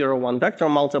SU201 vector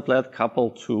multiplet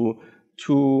coupled to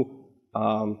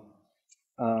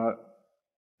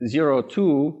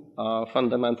 0-2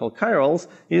 fundamental chirals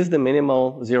is the minimal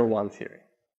 0-1 theory.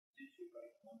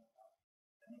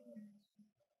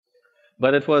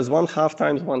 But it was 1/2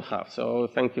 times 1/2. So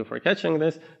thank you for catching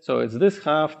this. So it's this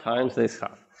half times this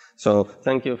half. So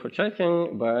thank you for checking,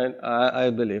 but I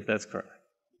believe that's correct.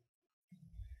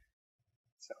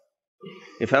 So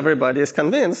if everybody is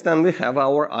convinced, then we have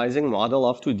our Ising model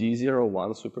of 2D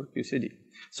 0-1 super QCD.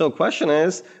 So question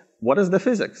is, what is the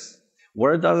physics?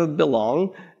 Where does it belong?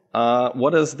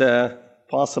 What is the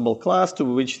possible class to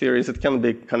which theories it can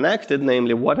be connected,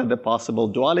 namely what are the possible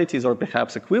dualities or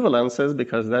perhaps equivalences,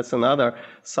 because that's another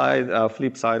side,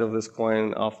 flip side of this coin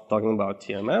of talking about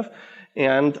TMF.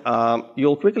 And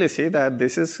you'll quickly see that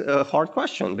this is a hard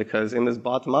question, because in this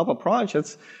bottom-up approach,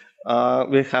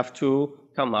 we have to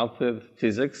come up with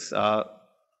physics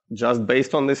just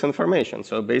based on this information.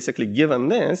 So basically, given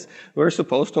this, we're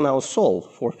supposed to now solve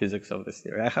for physics of this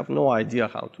theory. I have no idea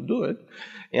how to do it.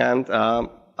 And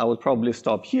I would probably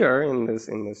stop here in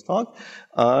this talk.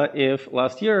 If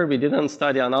last year we didn't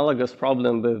study analogous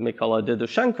problem with Mykola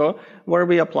Dedushenko, where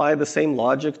we apply the same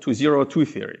logic to 0-2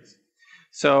 theories.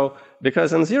 So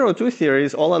because in 0-2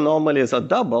 theories, all anomalies are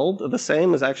doubled, the same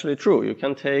is actually true. You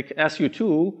can take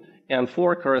SU2 and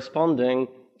 4 corresponding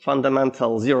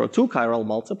fundamental 0-2 chiral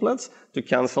multiplets to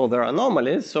cancel their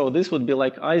anomalies. So this would be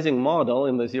like Ising model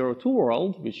in the 0-2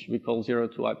 world, which we call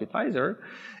 0-2 appetizer.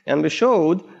 And we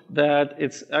showed that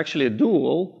it's actually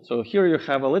dual. So here you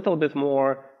have a little bit more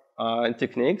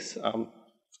techniques and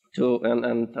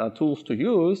tools to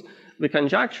use. We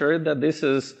conjectured that this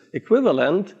is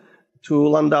equivalent to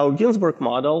Landau-Ginzburg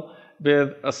model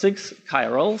with 6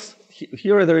 chirals.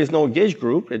 Here there is no gauge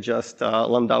group, it's just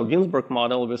Landau-Ginzburg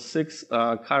model with 6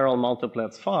 chiral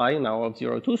multiplets phi, now of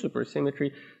 0-2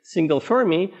 supersymmetry, single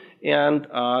Fermi, and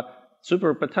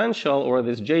superpotential, or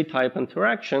this J-type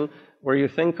interaction, where you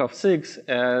think of 6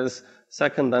 as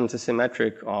second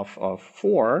antisymmetric of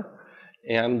 4,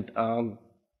 and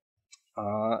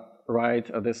write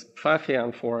this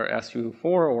Pfaffian for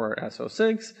SU4 or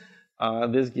SO6.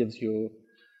 This gives you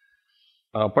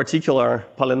a particular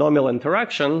polynomial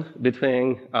interaction between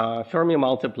Fermi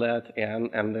multiplet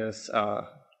and this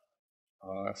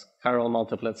chiral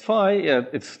multiplets phi.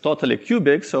 It's totally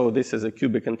cubic, so this is a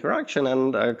cubic interaction,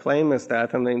 and our claim is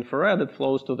that in the infrared it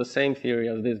flows to the same theory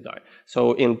as this guy.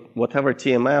 So in whatever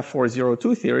TMF or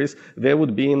 0-2 theories, they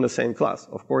would be in the same class,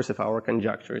 of course, if our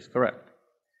conjecture is correct.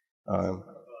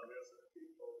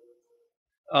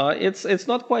 It's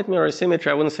not quite mirror symmetry.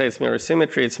 I wouldn't say it's mirror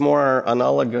symmetry. It's more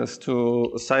analogous to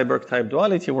Seiberg type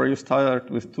duality, where you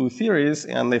start with 2 theories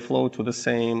and they flow to the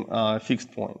same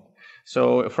fixed point.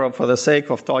 So for the sake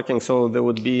of talking, so they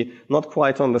would be not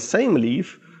quite on the same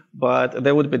leaf, but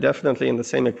they would be definitely in the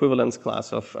same equivalence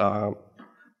class of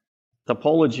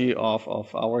topology of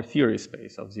our theory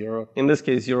space of 0, in this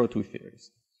case, 0-2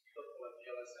 theories.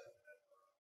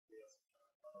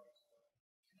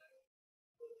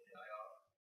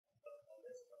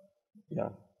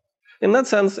 Yeah. In that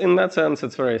sense,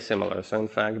 it's very similar. So in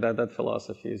fact, that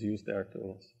philosophy is used there too.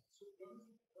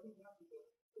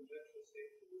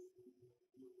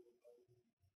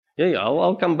 Yes. Yeah,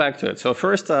 I'll come back to it. So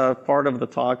first part of the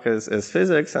talk is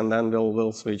physics, and then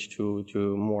we'll switch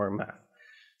to more math.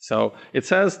 So it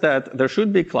says that there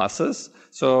should be classes.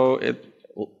 So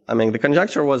the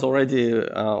conjecture was already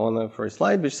on the first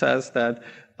slide, which says that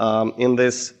in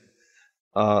this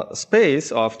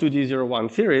space of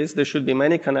 2D01 theories, there should be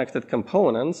many connected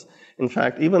components. In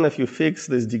fact, even if you fix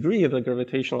this degree of the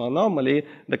gravitational anomaly,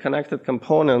 the connected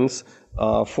components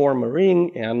form a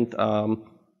ring, and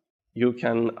you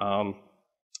can,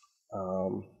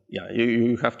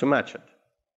 you have to match it.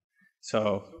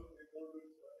 So.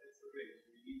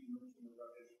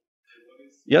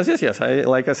 Yes.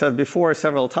 Like I said before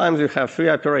several times, you have three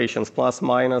operations, plus,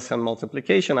 minus, and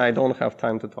multiplication. I don't have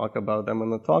time to talk about them in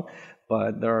the talk,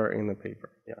 but they're in the paper,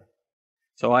 yeah.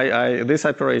 So these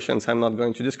operations I'm not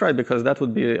going to describe because that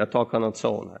would be a talk on its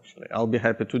own, actually. I'll be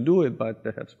happy to do it, but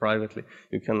perhaps privately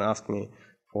you can ask me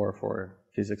for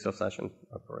physics of such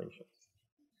operations.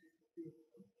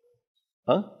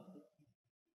 Huh?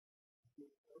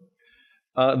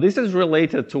 This is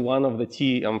related to one of the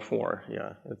TM4.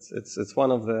 Yeah, it's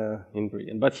one of the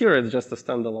ingredients. But here it's just a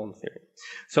standalone theory.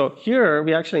 So here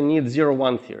we actually need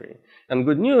 0-1 theory. And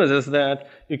good news is that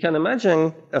you can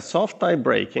imagine a soft type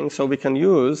breaking. So we can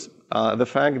use the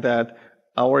fact that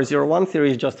our 0-1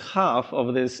 theory is just half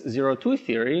of this 0-2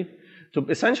 theory to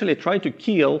essentially try to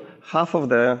kill half of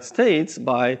the states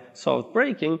by soft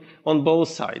breaking on both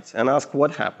sides and ask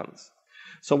what happens.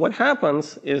 So what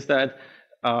happens is that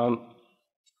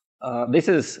this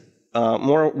is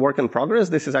more work in progress.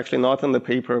 This is actually not in the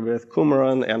paper with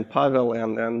Kumaran and Pavel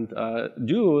and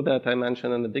Du that I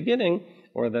mentioned in the beginning,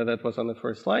 or that was on the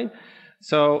first slide.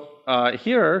 So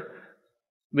here,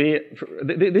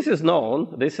 this is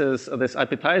known. This is this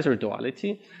appetizer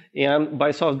duality. And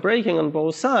by soft breaking on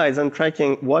both sides and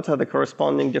tracking what are the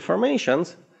corresponding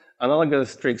deformations,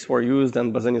 analogous tricks were used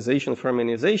in bosonization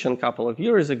fermionization a couple of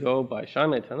years ago by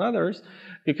Shamit and others.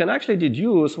 You can actually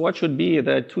deduce what should be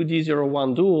the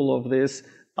 2D01 dual of this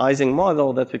Ising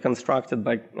model that we constructed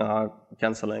by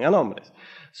canceling anomalies.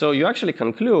 So you actually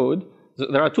conclude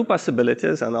there are two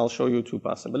possibilities, and I'll show you two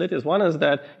possibilities. One is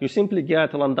that you simply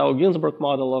get a Landau-Ginzburg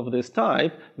model of this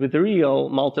type with real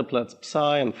multiplets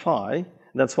psi and phi.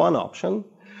 That's one option.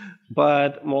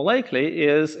 But more likely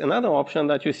is another option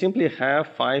that you simply have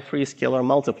phi free scalar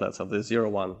multiplets of the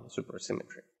 0-1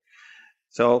 supersymmetry.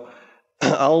 So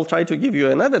I'll try to give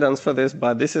you an evidence for this,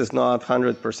 but this is not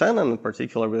 100%, and in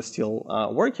particular we're still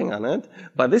working on it.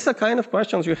 But these are kind of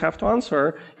questions you have to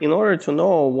answer in order to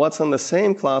know what's in the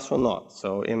same class or not.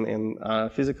 So in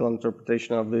physical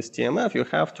interpretation of this TMF, you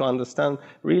have to understand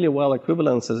really well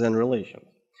equivalences and relations.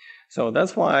 So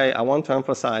that's why I want to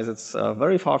emphasize it's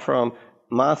very far from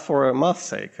math for math's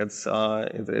sake.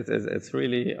 It's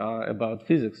really about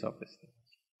physics, obviously.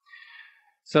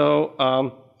 So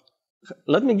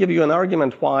let me give you an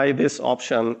argument why this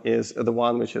option is the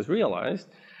one which is realized.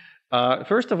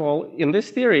 First of all, in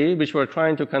this theory, which we're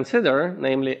trying to consider,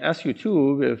 namely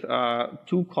SU2 with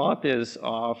two copies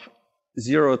of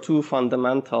 0-2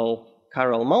 fundamental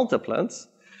chiral multiplets,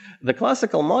 the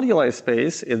classical moduli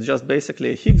space is just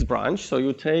basically a Higgs branch. So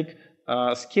you take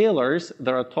scalars,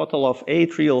 there are a total of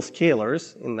 8 real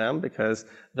scalars in them because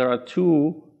there are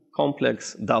 2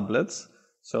 complex doublets.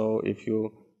 So if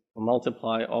you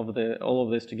multiply all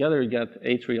of this together, you get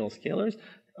 8 real scalars,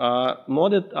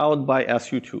 modded out by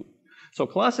SU2. So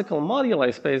classical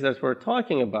moduli space that we're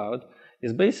talking about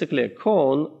is basically a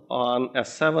cone on a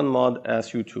 7 mod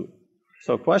SU2.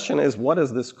 So the question is, what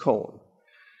is this cone?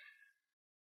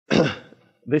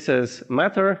 This is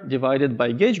matter divided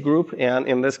by gauge group, and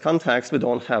in this context, we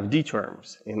don't have D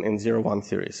terms in 0-1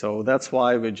 theory. So that's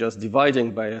why we're just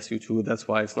dividing by SU2. That's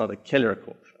why it's not a Keller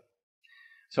coefficient.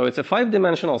 So it's a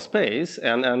 5-dimensional space,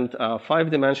 and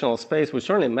 5-dimensional space would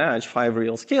certainly match 5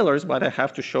 real scalars, but I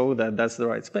have to show that that's the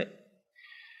right space.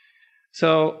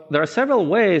 So there are several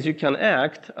ways you can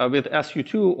act with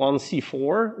SU2 on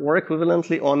C4, or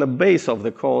equivalently on the base of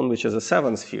the cone, which is a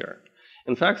 7 sphere.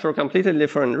 In fact, for completely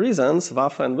different reasons,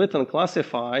 Waffe and Witten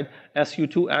classified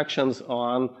SU2 actions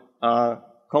on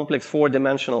complex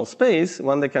 4-dimensional space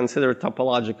when they consider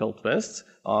topological twists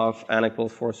of n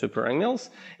equals 4 superangles.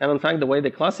 And in fact, the way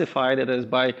they classified it is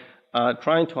by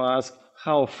trying to ask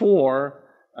how 4,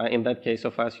 in that case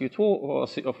of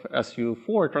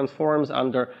SU4, transforms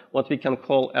under what we can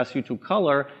call SU2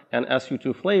 color and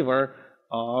SU2 flavor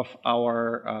of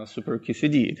our super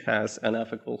QCD. It has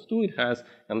NF equals 2, it has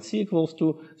NC equals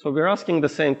 2. So we're asking the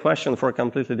same question for a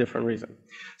completely different reason.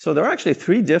 So there are actually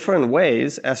 3 different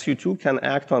ways SU2 can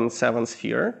act on 7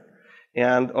 sphere.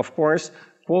 And of course,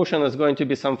 quotient is going to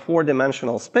be some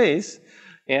 4-dimensional space.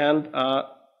 And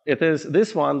it is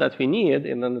this one that we need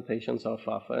in the notations of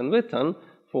Pfaffer and Witten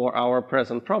for our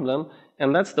present problem,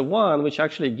 and that's the one which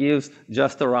actually gives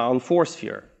just a round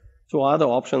 4-sphere. Two other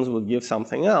options would give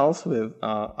something else with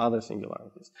other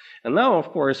singularities. And now, of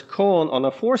course, cone on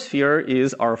a 4-sphere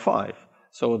is R5.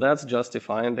 So that's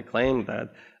justifying the claim that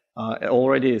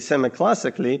already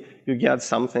semi-classically you get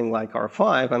something like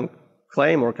R5, and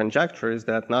claim or conjecture is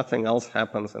that nothing else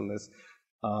happens in this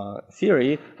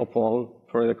theory upon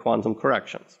further quantum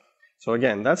corrections. So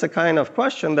again, that's a kind of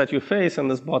question that you face in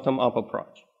this bottom-up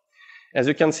approach. As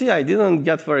you can see, I didn't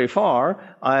get very far.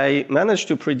 I managed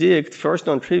to predict first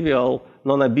non-trivial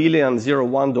non-abelian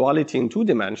 0-1 duality in 2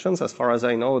 dimensions. As far as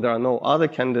I know, there are no other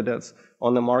candidates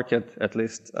on the market, at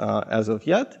least as of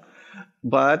yet.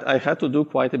 But I had to do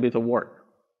quite a bit of work.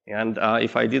 And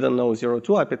if I didn't know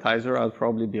 0-2 appetizer, I'd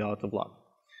probably be out of luck.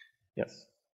 Yes?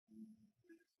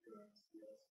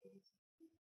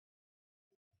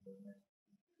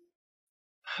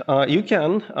 You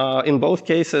can. In both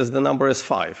cases, the number is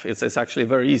 5. It's actually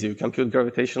very easy. You compute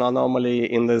gravitational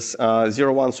anomaly in this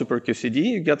 0-1 super QCD,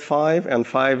 you get 5, and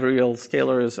 5 real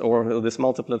scalars or this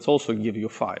multiplets also give you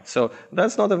 5. So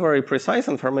that's not a very precise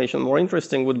information. More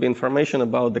interesting would be information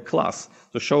about the class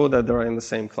to show that they're in the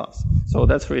same class. So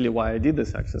that's really why I did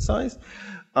this exercise.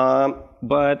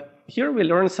 But here we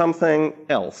learn something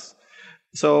else.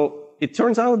 So it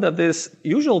turns out that this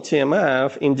usual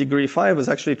TMF in degree 5 is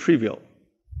actually trivial.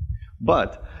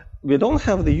 But we don't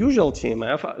have the usual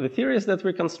TMF. The theories that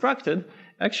we constructed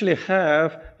actually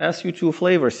have SU2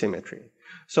 flavor symmetry.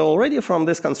 So already from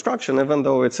this construction, even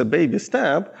though it's a baby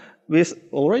step, we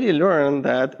already learned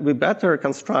that we better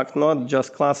construct not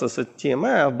just classes of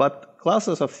TMF, but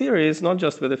classes of theories, not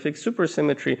just with a fixed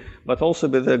supersymmetry, but also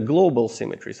with a global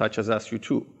symmetry, such as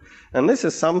SU2. And this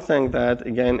is something that,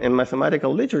 again, in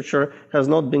mathematical literature has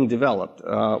not been developed,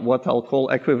 what I'll call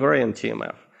equivariant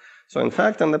TMF. So in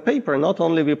fact, in the paper, not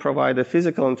only we provide a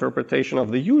physical interpretation of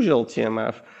the usual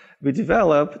TMF, we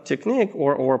develop technique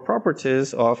or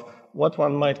properties of what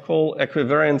one might call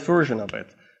equivariant version of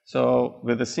it. So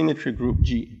with a symmetry group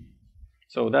G.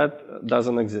 So that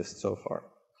doesn't exist so far.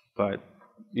 But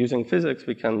using physics,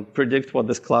 we can predict what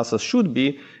these classes should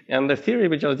be. And the theory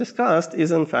we just discussed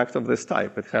is in fact of this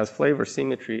type. It has flavor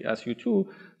symmetry SU2,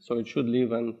 so it should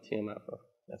live in TMF of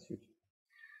SU2.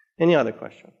 Any other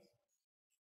questions?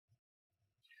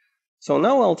 So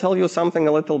now I'll tell you something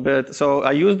a little bit. So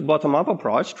I used bottom-up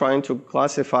approach, trying to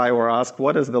classify or ask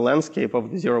what is the landscape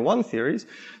of the 0-1 theories.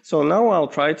 So now I'll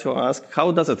try to ask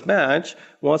how does it match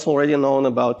what's already known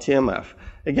about TMF.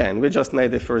 Again, we just made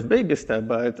the first baby step,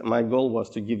 but my goal was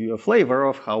to give you a flavor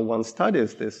of how one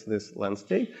studies this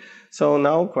landscape. So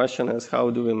now the question is,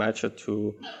 how do we match it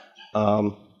to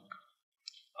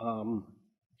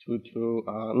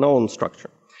known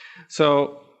structure?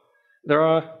 So there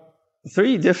are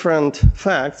 3 different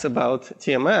facts about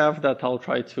TMF that I'll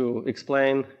try to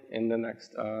explain in the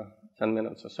next 10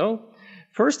 minutes or so.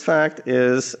 First fact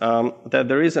is that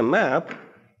there is a map.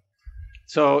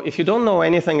 So if you don't know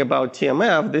anything about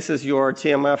TMF, this is your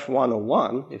TMF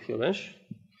 101, if you wish.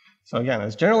 So again,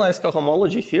 it's generalized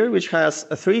cohomology theory, which has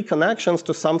 3 connections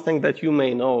to something that you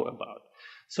may know about.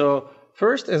 So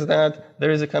first is that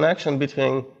there is a connection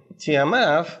between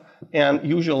TMF and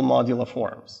usual modular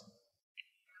forms.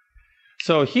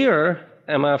 So here,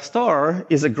 MF star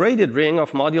is a graded ring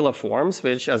of modular forms,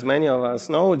 which, as many of us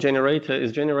know,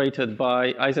 is generated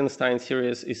by Eisenstein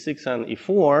series E6 and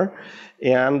E4.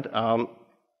 And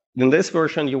in this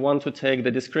version, you want to take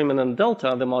the discriminant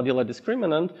delta, the modular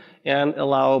discriminant, and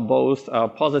allow both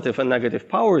positive and negative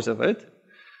powers of it.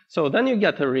 So then you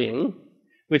get a ring,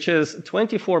 which is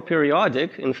 24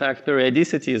 periodic. In fact,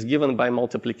 periodicity is given by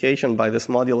multiplication by this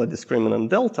modular discriminant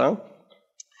delta.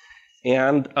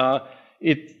 And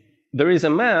there is a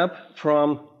map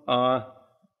from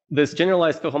this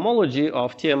generalized cohomology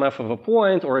of TMF of a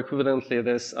point, or equivalently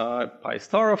this pi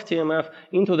star of TMF,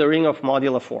 into the ring of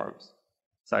modular forms,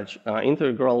 such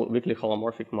integral weakly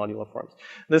holomorphic modular forms.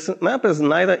 This map is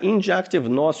neither injective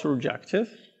nor surjective.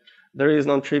 There is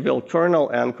non-trivial kernel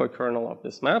and co-kernel of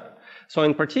this map. So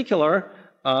in particular,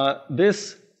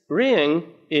 this ring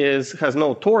has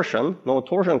no torsion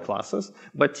classes,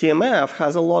 but TMF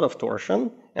has a lot of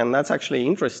torsion, and that's actually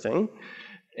interesting.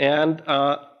 And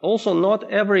also, not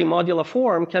every modular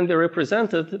form can be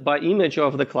represented by image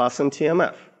of the class in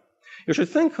TMF. You should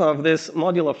think of these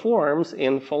modular forms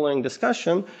in following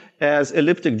discussion as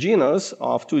elliptic genus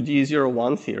of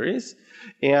 2D01 theories.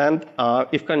 And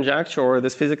if conjecture or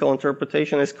this physical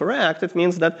interpretation is correct, it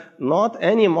means that not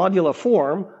any modular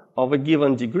form of a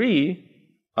given degree,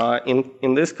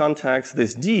 in this context,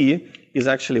 this D is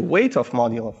actually weight of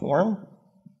modular form.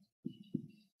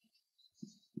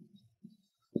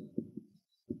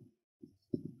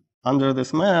 under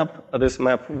this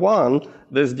map 1,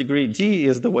 this degree d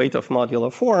is the weight of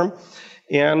modular form,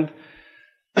 and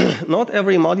not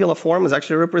every modular form is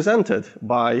actually represented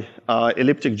by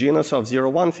elliptic genus of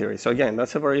 0-1 theory. So again,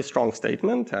 that's a very strong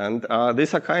statement, and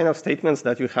these are kind of statements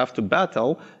that you have to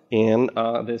battle in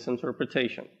this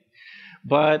interpretation.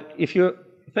 But if you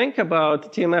think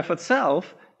about TMF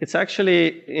itself, it's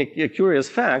actually a curious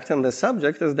fact in the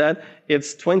subject is that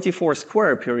it's 24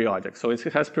 square periodic. So it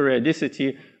has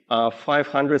periodicity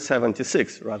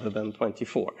 576 rather than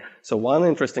 24. So one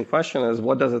interesting question is,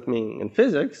 what does it mean in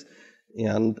physics?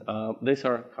 And these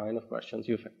are kind of questions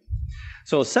you face.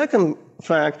 So second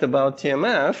fact about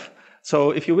TMF,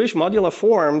 so if you wish, modular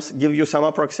forms give you some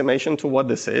approximation to what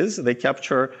this is. They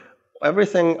capture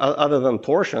everything other than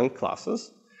torsion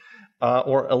classes,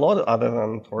 or a lot other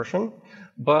than torsion.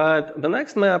 But the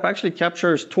next map actually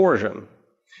captures torsion.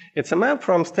 It's a map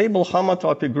from stable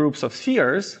homotopy groups of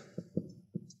spheres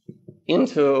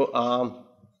into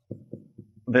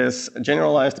this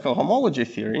generalized cohomology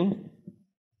theory,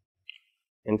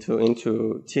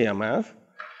 into TMF.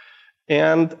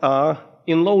 And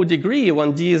in low degree,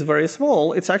 when d is very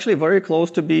small, it's actually very close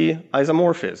to be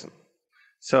isomorphism.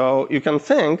 So you can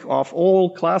think of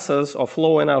all classes of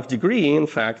low enough degree, in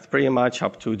fact, pretty much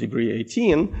up to degree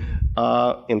 18,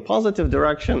 in positive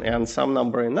direction and some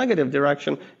number in negative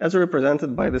direction, as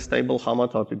represented by the stable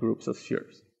homotopy groups of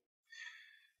spheres.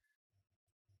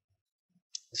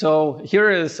 So here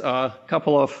is a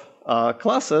couple of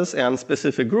classes and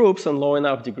specific groups in low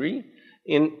enough degree.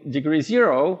 In degree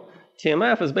 0,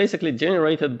 TMF is basically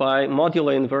generated by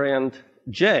modular invariant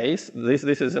J's. This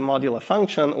is a modular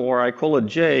function, or I call it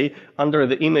J under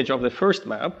the image of the first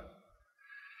map.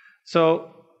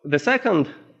 So the second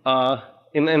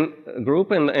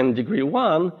group in degree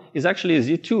 1 is actually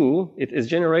Z2. It is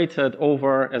generated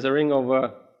over as a ring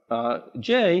over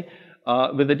J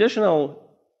with additional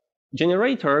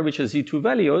generator, which is Z2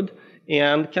 valued,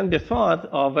 and can be thought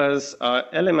of as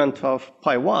element of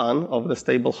pi1 of the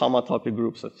stable homotopy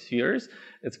groups of spheres.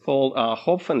 It's called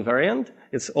Hopf invariant.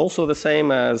 It's also the same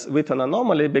as Witten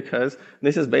anomaly because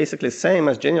this is basically same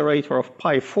as generator of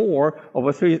pi4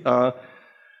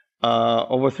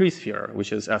 over 3 sphere,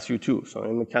 which is SU2. So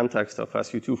in the context of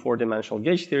SU2 four-dimensional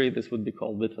gauge theory, this would be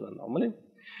called Witten anomaly.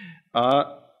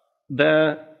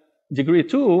 The degree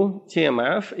 2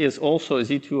 TMF is also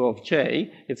Z2 of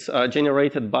J. It's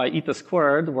generated by eta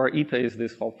squared, where eta is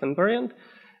this Hopf invariant.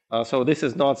 So this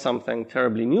is not something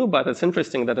terribly new, but it's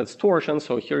interesting that it's torsion.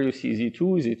 So here you see Z2,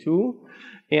 Z2.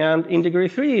 And in degree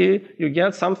 3, you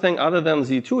get something other than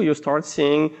Z2. You start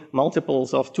seeing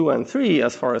multiples of 2 and 3.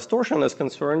 As far as torsion is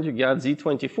concerned, you get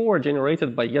Z24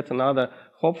 generated by yet another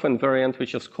Hopf invariant,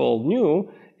 which is called nu.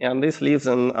 And this leaves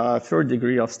in third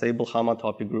degree of stable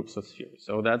homotopy groups of spheres.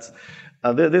 So that's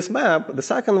this map. The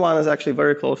second one is actually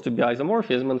very close to be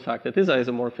isomorphism. In fact, it is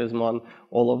isomorphism on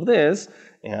all of this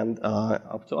and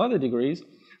up to other degrees.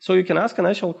 So you can ask an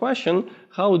actual question,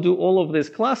 how do all of these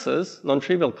classes,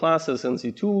 non-trivial classes in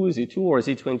Z2, Z2, or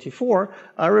Z24,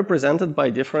 are represented by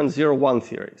different 0-1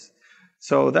 theories?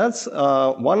 So that's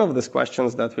one of these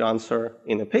questions that we answer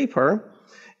in a paper.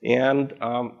 And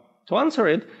to answer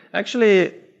it,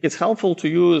 actually, it's helpful to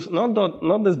use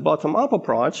not this bottom-up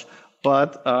approach,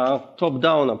 but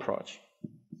top-down approach.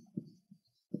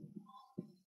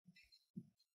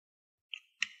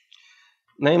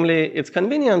 Namely, it's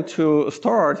convenient to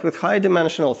start with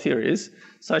high-dimensional theories,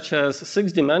 such as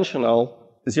 6-dimensional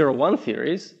 0-1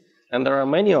 theories, and there are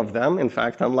many of them. In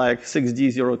fact, unlike 6D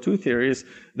 0-2 theories,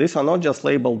 these are not just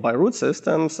labeled by root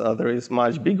systems. There is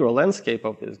much bigger landscape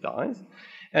of these guys.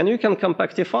 And you can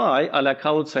compactify, a la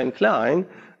Kaluza and Klein,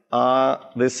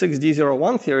 the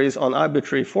 6D01 theories on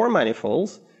arbitrary four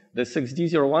manifolds. The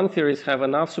 6D01 theories have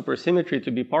enough supersymmetry to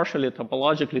be partially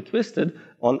topologically twisted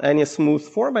on any smooth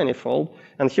four manifold.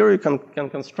 And here you can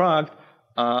construct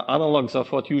analogs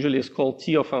of what usually is called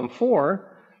T of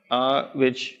M4,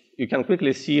 which you can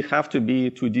quickly see have to be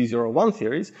 2D01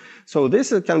 theories. So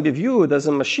this can be viewed as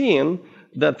a machine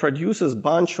that produces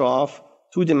bunch of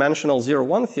two-dimensional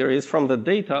 0-1 theories from the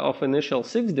data of initial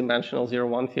 6-dimensional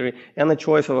 0-1 theory and the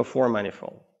choice of a four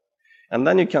manifold. And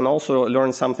then you can also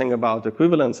learn something about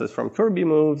equivalences from Kirby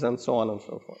moves and so on and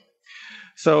so forth.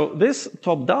 So this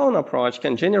top-down approach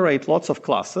can generate lots of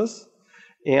classes.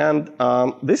 And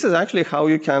this is actually how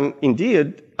you can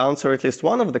indeed answer at least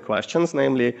one of the questions,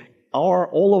 namely, are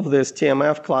all of these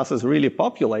TMF classes really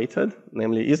populated?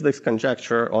 Namely, is this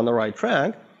conjecture on the right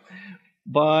track?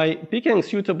 By picking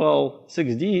suitable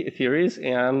 6D theories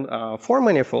and four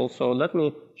manifolds. So let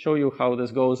me show you how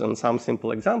this goes in some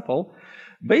simple example.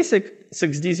 Basic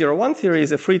 6D01 theory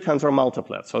is a free tensor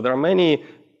multiplet. So there are many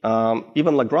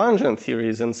even Lagrangian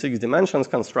theories in 6 dimensions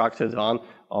constructed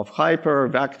of hyper,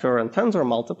 vector, and tensor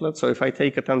multiplets. So if I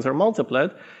take a tensor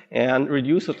multiplet and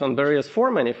reduce it on various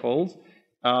 4 manifolds,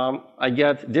 I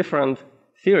get different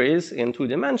theories in 2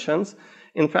 dimensions.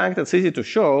 In fact, it's easy to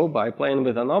show by playing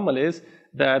with anomalies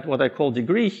that what I call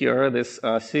degree here, this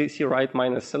C right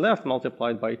minus C left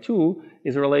multiplied by 2,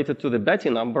 is related to the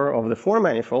Betti number of the 4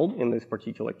 manifold in this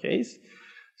particular case.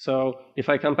 So if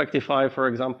I compactify, for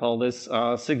example, this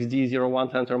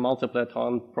 6D01 tensor multiplet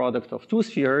on product of 2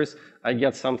 spheres, I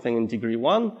get something in degree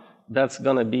 1. That's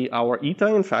going to be our eta.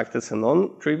 In fact, it's a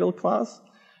non-trivial class.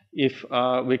 If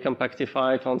we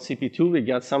compactify it on CP2, we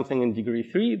get something in degree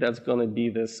 3. That's going to be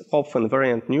this Hopf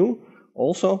invariant nu,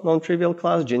 also non-trivial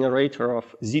class, generator of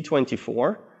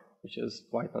Z24, which is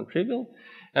quite non-trivial.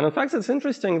 And in fact, it's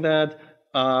interesting that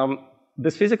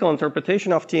this physical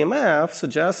interpretation of TMF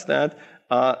suggests that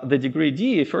the degree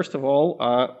D, first of all,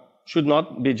 should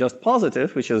not be just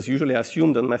positive, which is usually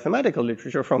assumed in mathematical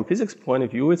literature. From physics point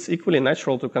of view, it's equally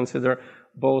natural to consider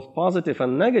both positive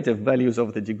and negative values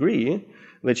of the degree,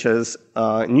 which is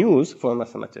news for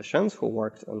mathematicians who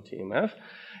worked on TMF.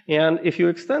 And if you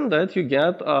extend that, you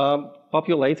get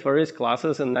populate various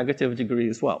classes in negative degree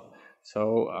as well.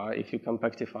 So if you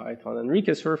compactify it on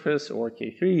Enrique surface or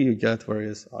K3, you get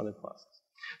various other classes.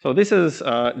 So this is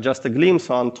just a glimpse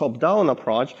on top-down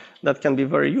approach that can be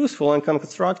very useful in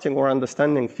constructing or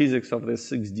understanding physics of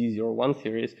this 6D01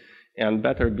 theories, and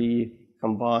better be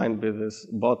combined with this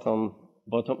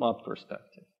bottom-up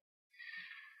perspective.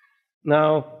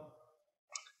 Now,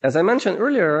 as I mentioned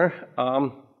earlier,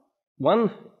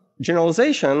 one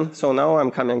generalization, so now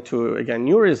I'm coming to, again,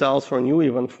 new results for new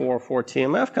even for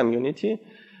TMF community.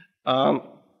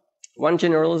 One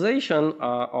generalization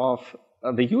of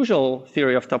the usual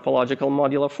theory of topological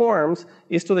modular forms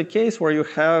is to the case where you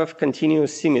have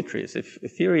continuous symmetries. If a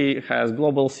theory has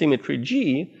global symmetry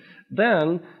G,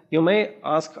 then you may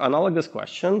ask analogous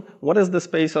question, what is the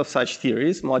space of such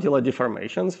theories, modular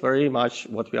deformations, very much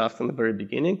what we asked in the very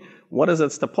beginning, what is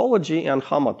its topology and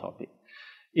homotopy?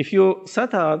 If you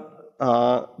set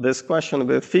out this question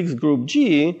with fixed group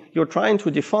G, you're trying to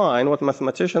define what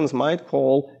mathematicians might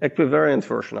call equivariant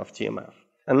version of TMF.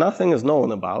 And nothing is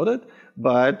known about it,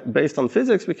 but based on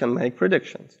physics, we can make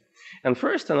predictions. And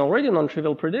first, an already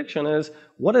non-trivial prediction is,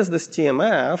 what is this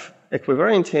TMF,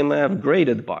 equivariant TMF,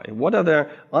 graded by? What are the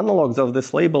analogs of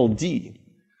this label D?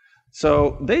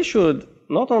 So they should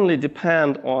not only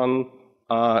depend on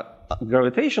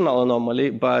gravitational anomaly,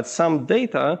 but some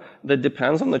data that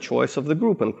depends on the choice of the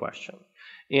group in question.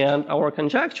 And our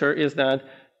conjecture is that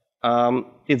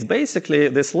it's basically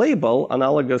this label,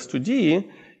 analogous to D,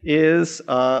 is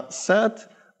a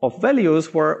set of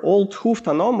values where all 't-Hooft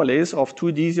anomalies of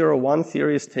 2D01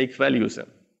 theories take values in.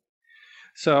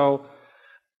 So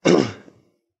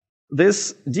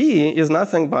this D is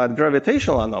nothing but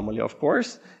gravitational anomaly, of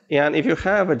course. And if you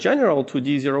have a general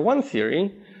 2D01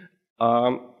 theory,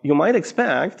 you might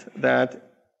expect that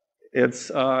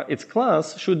its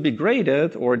class should be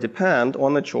graded or depend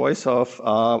on the choice of,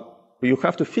 you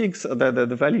have to fix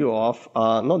the value of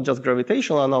not just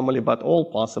gravitational anomaly, but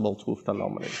all possible 't-Hooft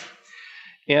anomalies.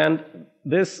 And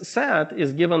this set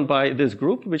is given by this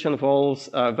group, which involves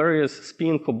various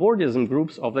spin cobordism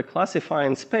groups of the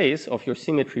classifying space of your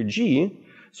symmetry G.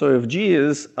 So if G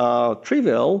is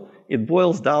trivial, it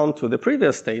boils down to the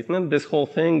previous statement. This whole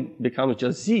thing becomes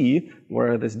just Z,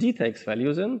 where this D takes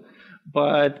values in.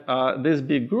 But this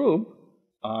big group,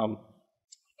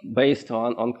 based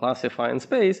on classifying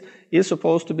space, is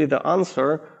supposed to be the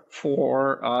answer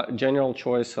for general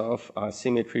choice of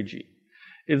symmetry G.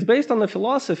 It's based on the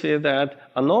philosophy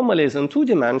that anomalies in 2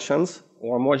 dimensions,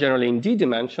 or more generally in D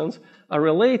dimensions, are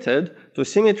related to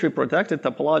symmetry-protected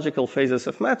topological phases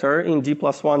of matter in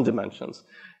D+1 dimensions,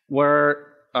 where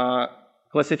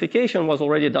classification was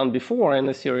already done before in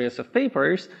a series of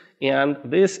papers, and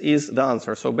this is the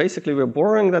answer. So basically, we're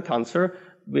borrowing that answer,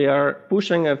 we are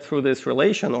pushing it through this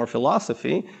relation or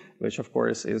philosophy, which of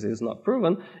course is not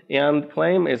proven, and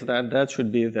claim is that that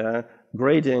should be the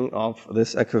grading of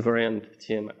this equivariant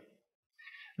TMF.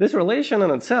 This relation in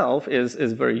itself is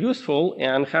very useful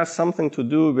and has something to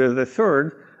do with the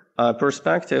third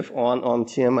perspective on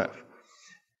TMF.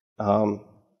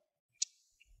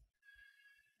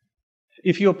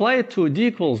 If you apply it to D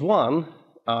equals 1,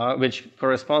 which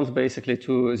corresponds basically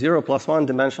to 0 plus 1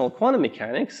 dimensional quantum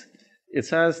mechanics, it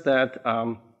says that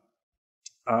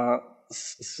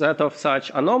set of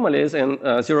such anomalies in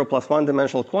 0 plus 1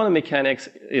 dimensional quantum mechanics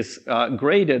is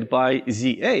graded by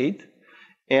Z8.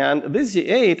 And this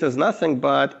Z8 is nothing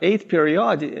but 8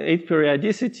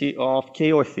 periodicity of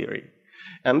KO theory.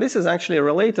 And this is actually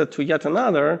related to yet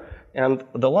another And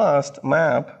the last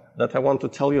map that I want to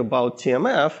tell you about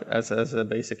TMF, as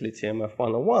basically TMF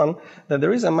 101, that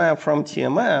there is a map from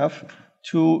TMF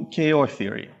to KO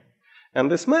theory. And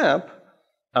this map,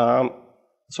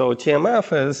 so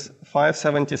TMF is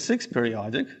 576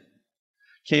 periodic,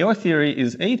 KO theory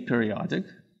is 8 periodic,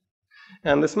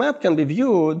 and this map can be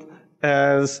viewed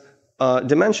as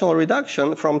dimensional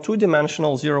reduction from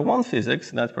two-dimensional 0-1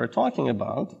 physics that we're talking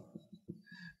about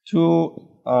to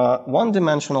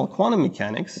one-dimensional quantum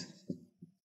mechanics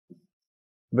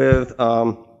with,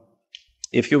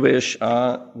 if you wish,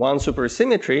 one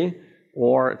supersymmetry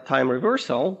or time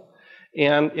reversal.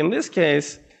 And in this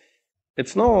case,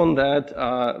 it's known that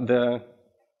the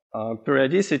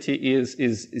periodicity is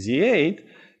Z8,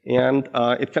 and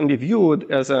it can be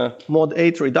viewed as a mod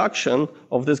 8 reduction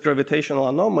of this gravitational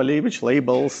anomaly, which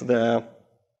labels the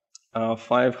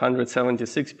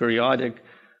 576 periodic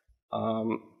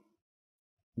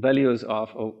values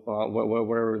of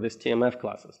where this TMF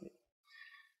classes live.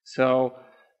 So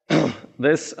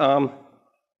this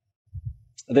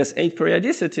 8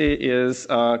 periodicity is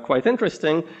quite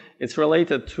interesting. It's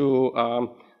related to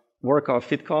work of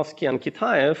Witkowski and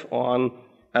Kitaev on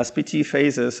SPT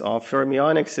phases of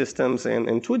fermionic systems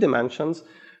in 2 dimensions,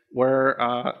 where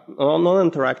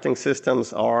non-interacting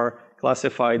systems are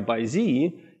classified by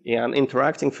Z, and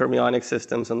interacting fermionic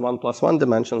systems in 1+1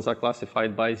 dimensions are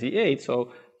classified by Z8.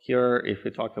 So here, if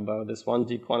we talk about this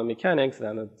 1D quantum mechanics,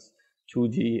 then it's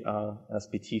 2D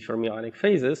SPT fermionic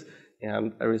phases,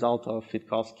 and a result of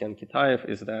Witkowski and Kitaev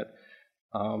is that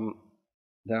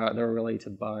they're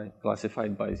related by,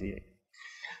 classified by Z8.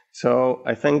 So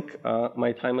I think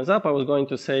my time is up. I was going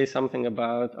to say something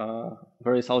about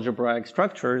various algebraic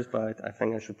structures, but I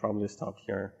think I should probably stop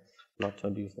here, not to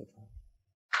abuse the time.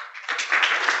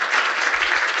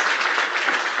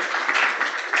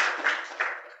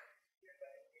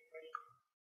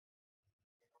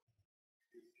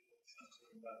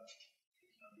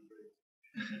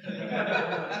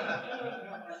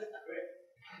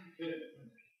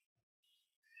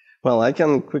 Well, I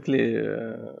can quickly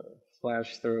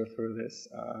flash through this.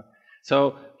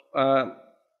 So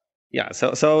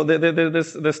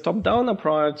this top-down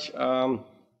approach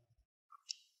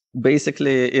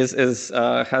basically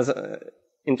has an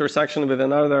intersection with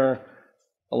another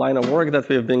line of work that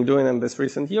we've been doing in these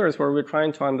recent years, where we're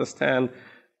trying to understand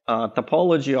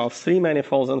topology of 3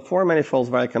 manifolds and 4 manifolds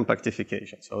via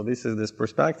compactification. So this is this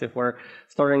perspective where,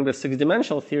 starting with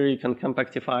 6-dimensional theory, you can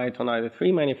compactify it on either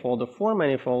 3 manifold or 4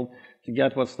 manifold to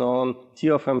get what's known T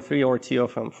of M3 or T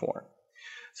of M4.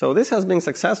 So this has been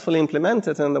successfully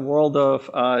implemented in the world of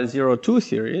 0-2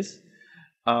 theories,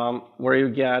 where you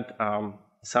get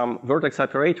some vertex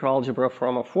operator algebra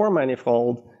from a 4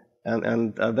 manifold,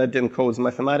 and that encodes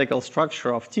mathematical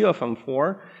structure of T of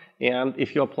M4. And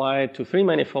if you apply it to 3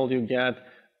 manifold, you get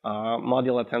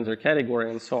modular tensor category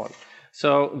and so on.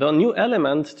 So the new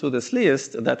element to this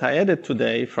list that I added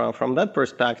today from that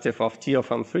perspective of T of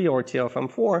M3 or T of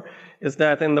M4 is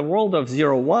that in the world of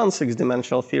 0-1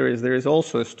 6-dimensional theories, there is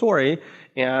also a story,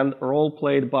 and a role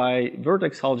played by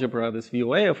vertex algebra, this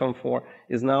VOA of M4,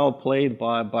 is now played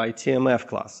by TMF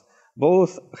class.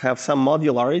 Both have some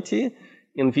modularity.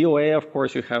 In VOA, of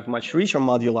course, you have much richer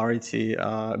modularity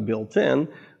built in,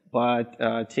 but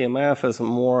TMF is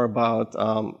more about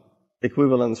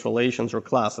equivalence relations or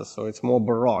classes, so it's more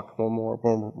baroque,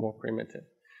 more primitive.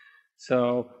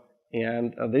 So,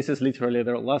 and this is literally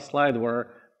the last slide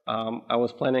where I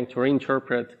was planning to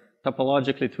reinterpret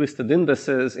topologically twisted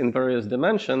indices in various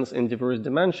dimensions, in diverse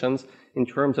dimensions, in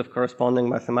terms of corresponding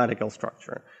mathematical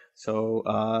structure. So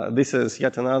this is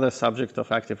yet another subject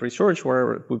of active research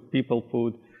where people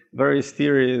put various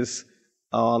theories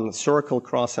on circle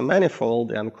cross a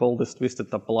manifold and call this twisted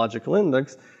topological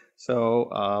index. So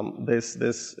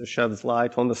this sheds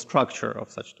light on the structure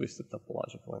of such twisted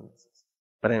topological indexes.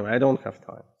 But anyway, I don't have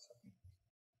time. So.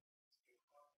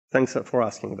 Thanks for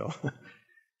asking, though.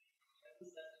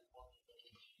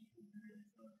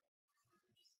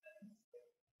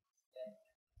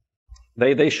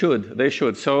 They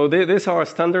should. So these are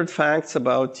standard facts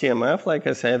about TMF. Like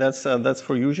I say, that's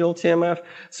for usual TMF.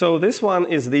 So this one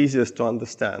is the easiest to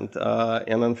understand.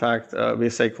 And in fact, we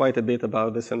say quite a bit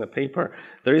about this in the paper.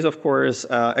 There is, of course,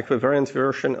 equivariant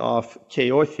version of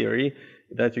KO theory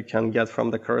that you can get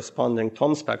from the corresponding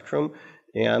Thom spectrum.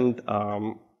 And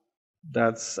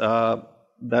that's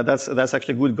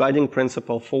actually a good guiding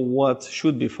principle for what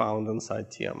should be found inside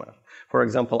TMF. For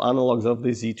example, analogs of the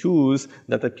Z2s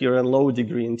that appear in low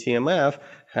degree in TMF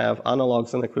have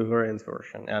analogs in equivariant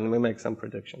version, and we make some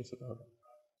predictions about it.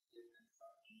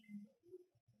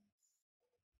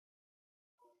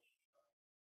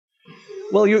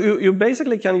 Well, you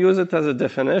basically can use it as a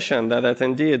definition that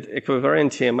indeed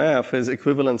equivariant TMF is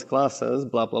equivalence classes,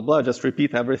 blah, blah, blah. Just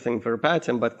repeat everything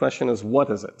verbatim, but question is, what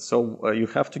is it? So you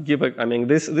have to give a, I mean,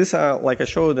 these are, like I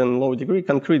showed in low degree,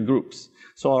 concrete groups.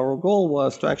 So our goal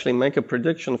was to actually make a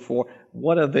prediction for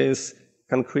what are these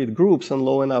concrete groups in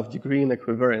low enough degree in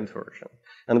equivariant version.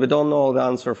 And we don't know the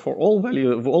answer for all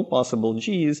all possible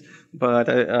G's, but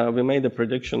we made a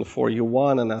prediction for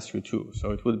U1 and SU2.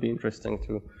 So it would be interesting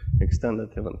to extend it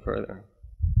even further.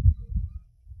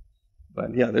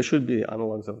 But yeah, there should be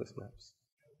analogs of these maps.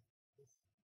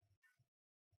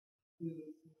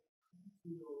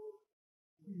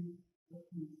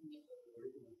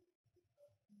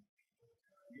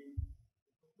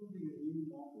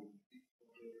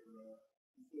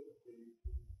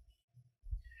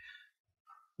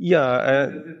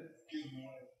 Yeah,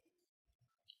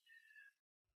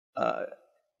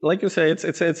 like you say,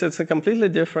 it's a completely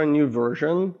different new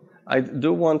version. I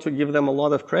do want to give them a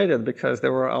lot of credit because they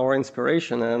were our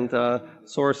inspiration and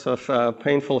source of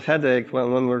painful headache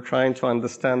when we're trying to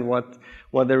understand what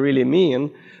they really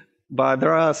mean. But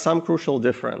there are some crucial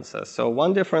differences. So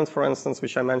one difference, for instance,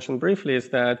 which I mentioned briefly, is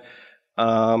that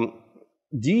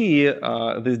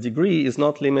this degree is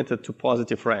not limited to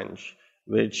positive range,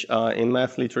 which in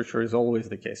math literature is always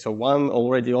the case. So one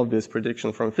already obvious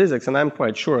prediction from physics, and I'm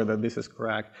quite sure that this is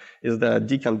correct, is that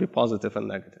D can be positive and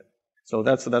negative. So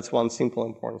that's one simple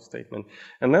important statement.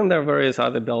 And then there are various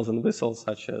other bells and whistles,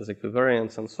 such as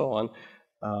equivariance and so on.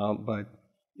 But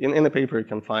in the paper, you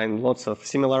can find lots of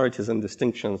similarities and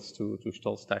distinctions to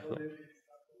Stoll's technique.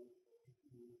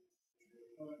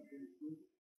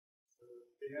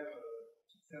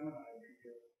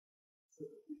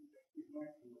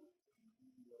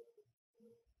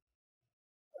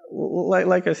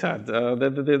 Like I said,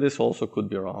 this also could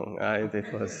be wrong.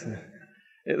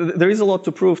 There is a lot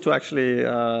to prove to actually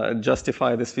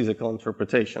justify this physical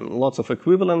interpretation. Lots of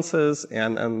equivalences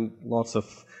and lots of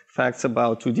facts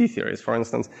about 2D theories. For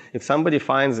instance, if somebody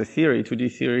finds a theory,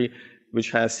 2D theory,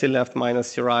 which has C left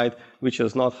minus C right, which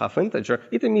is not half integer,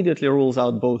 it immediately rules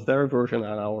out both their version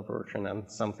and our version, and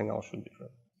something else should be true.